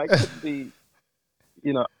could be,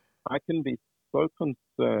 I can be so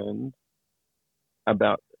concerned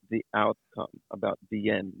about the outcome, about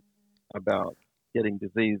the end, about getting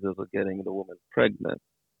diseases or getting the woman pregnant.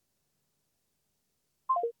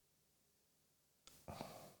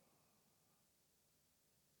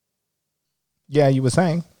 Yeah, you were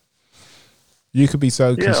saying you could be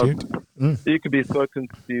so consumed. You could be so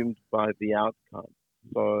consumed by the outcome.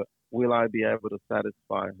 So, will I be able to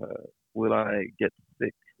satisfy her? Will I get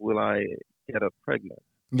sick? Will I get her pregnant?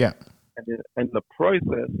 Yeah. And the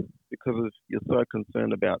process, because you're so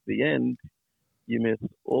concerned about the end, you miss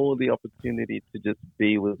all the opportunity to just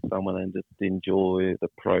be with someone and just enjoy the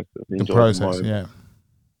process. The process, yeah.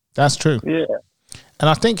 That's true. Yeah. And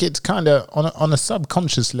I think it's kind of on a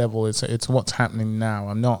subconscious level. It's what's happening now.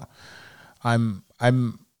 I'm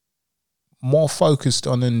more focused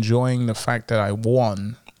on enjoying the fact that I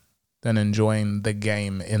won than enjoying the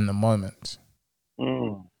game in the moment.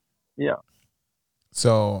 Yeah.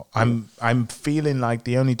 So I'm feeling like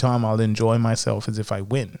the only time I'll enjoy myself is if I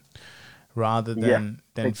win, rather than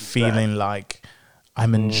feeling like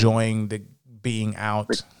I'm enjoying the being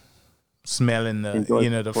out. Smelling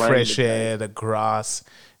the fresh air, the grass,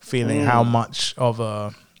 feeling how much of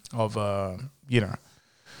a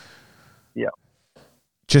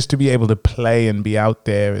just to be able to play and be out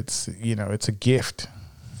there, it's a gift.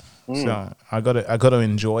 So I gotta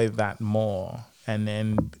enjoy that more, and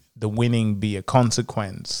then the winning be a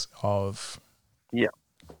consequence of a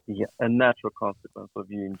natural consequence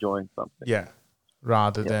of you enjoying something.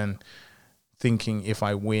 Rather than thinking if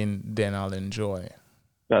I win, then I'll enjoy.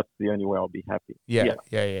 That's the only way I'll be happy. Yeah.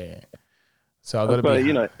 So I got to be.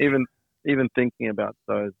 Even thinking about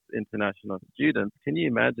those international students, can you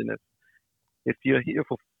imagine if you're here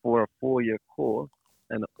for a 4-year course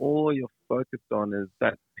and all you're focused on is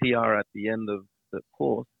that PR at the end of the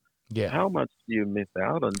course? Yeah. How much do you miss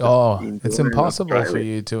out on? It's impossible for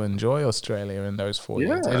you to enjoy Australia in those 4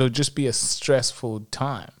 years. It'll just be a stressful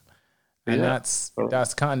time, and that's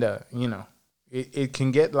kind of it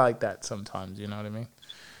can get like that sometimes. You know what I mean?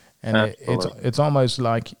 And it's almost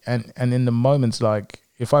like, and in the moments, like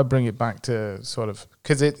if I bring it back to sort of,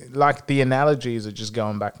 because it like the analogies are just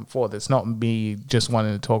going back and forth. It's not me just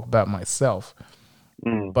wanting to talk about myself,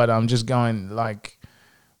 but I'm just going like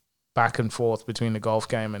back and forth between the golf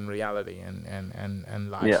game and reality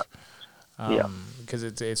and life. Because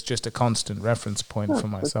it's just a constant reference point for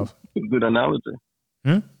myself. It's a good analogy.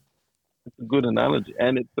 It's a good analogy,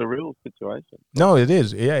 and it's a real situation. No, it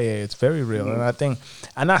is. Yeah, it's very real, and I think,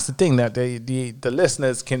 and that's the thing that the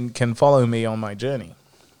listeners can follow me on my journey,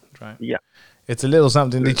 right? Yeah, it's a little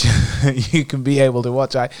something that you can be able to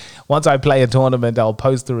watch. Once I play a tournament, I'll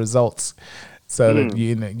post the results so that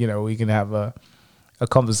we can have a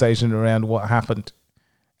conversation around what happened.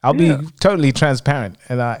 I'll be totally transparent,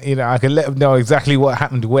 and I can let them know exactly what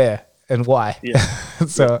happened where and why. Yeah.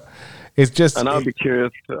 So. It's just, and I'll be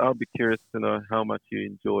curious to know how much you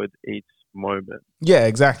enjoyed each moment. Yeah,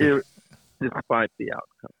 exactly. Despite the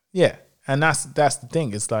outcome. Yeah, and that's the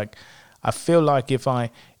thing. It's like I feel like if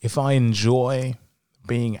I enjoy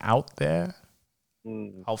being out there,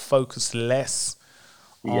 I'll focus less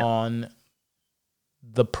on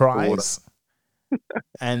the prize,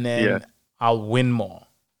 and then I'll win more.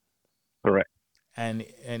 Correct. And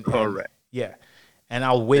and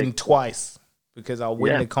I'll win twice. Because I'll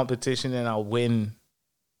win the competition and I'll win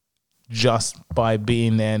just by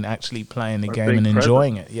being there and actually playing the game and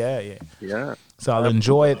enjoying it. Yeah. So I'll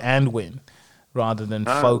enjoy it and win, rather than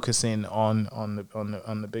focusing on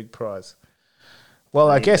the big prize. Well,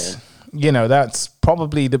 I guess that's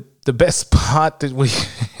probably the best part that we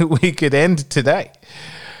could end today.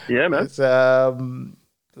 Yeah, man. It's,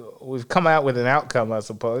 we've come out with an outcome, I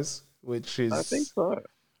suppose, which is I think so.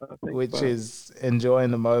 Is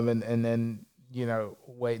enjoying the moment and then.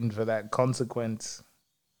 Waiting for that consequence.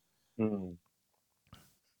 Being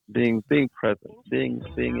present, being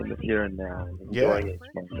in the here and now, and enjoying each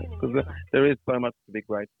moment. Because there is so much to be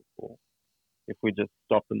grateful for if we just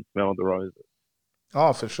stop and smell the roses.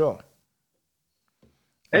 Oh, for sure.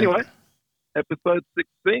 Anyway, Episode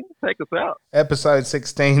 16, take us out. Episode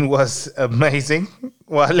 16 was amazing.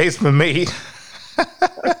 Well, at least for me.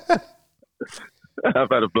 I've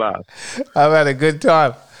had a blast. I've had a good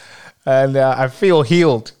time. And I feel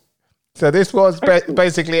healed. So this was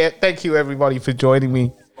basically it. Thank you, everybody, for joining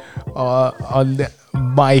me on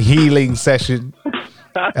my healing session.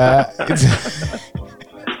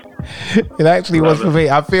 It actually was for me.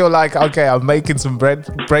 I feel like, okay, I'm making some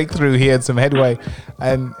breakthrough here and some headway,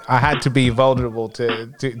 and I had to be vulnerable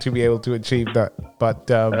to be able to achieve that. But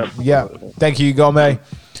yeah, thank you, Gome.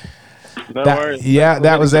 No worries. Yeah,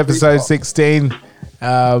 that was episode 16.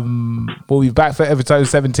 We'll be back for episode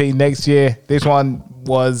 17 next year. This one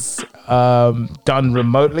was done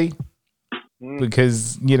remotely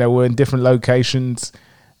because, you know, we're in different locations.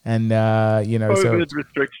 And you know, COVID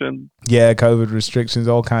restrictions. Yeah, COVID restrictions,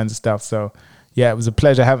 all kinds of stuff. So yeah, it was a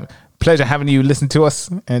pleasure having you listen to us,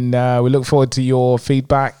 and we look forward to your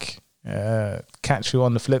feedback. Catch you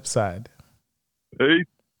on the flip side. Peace.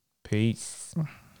 Peace.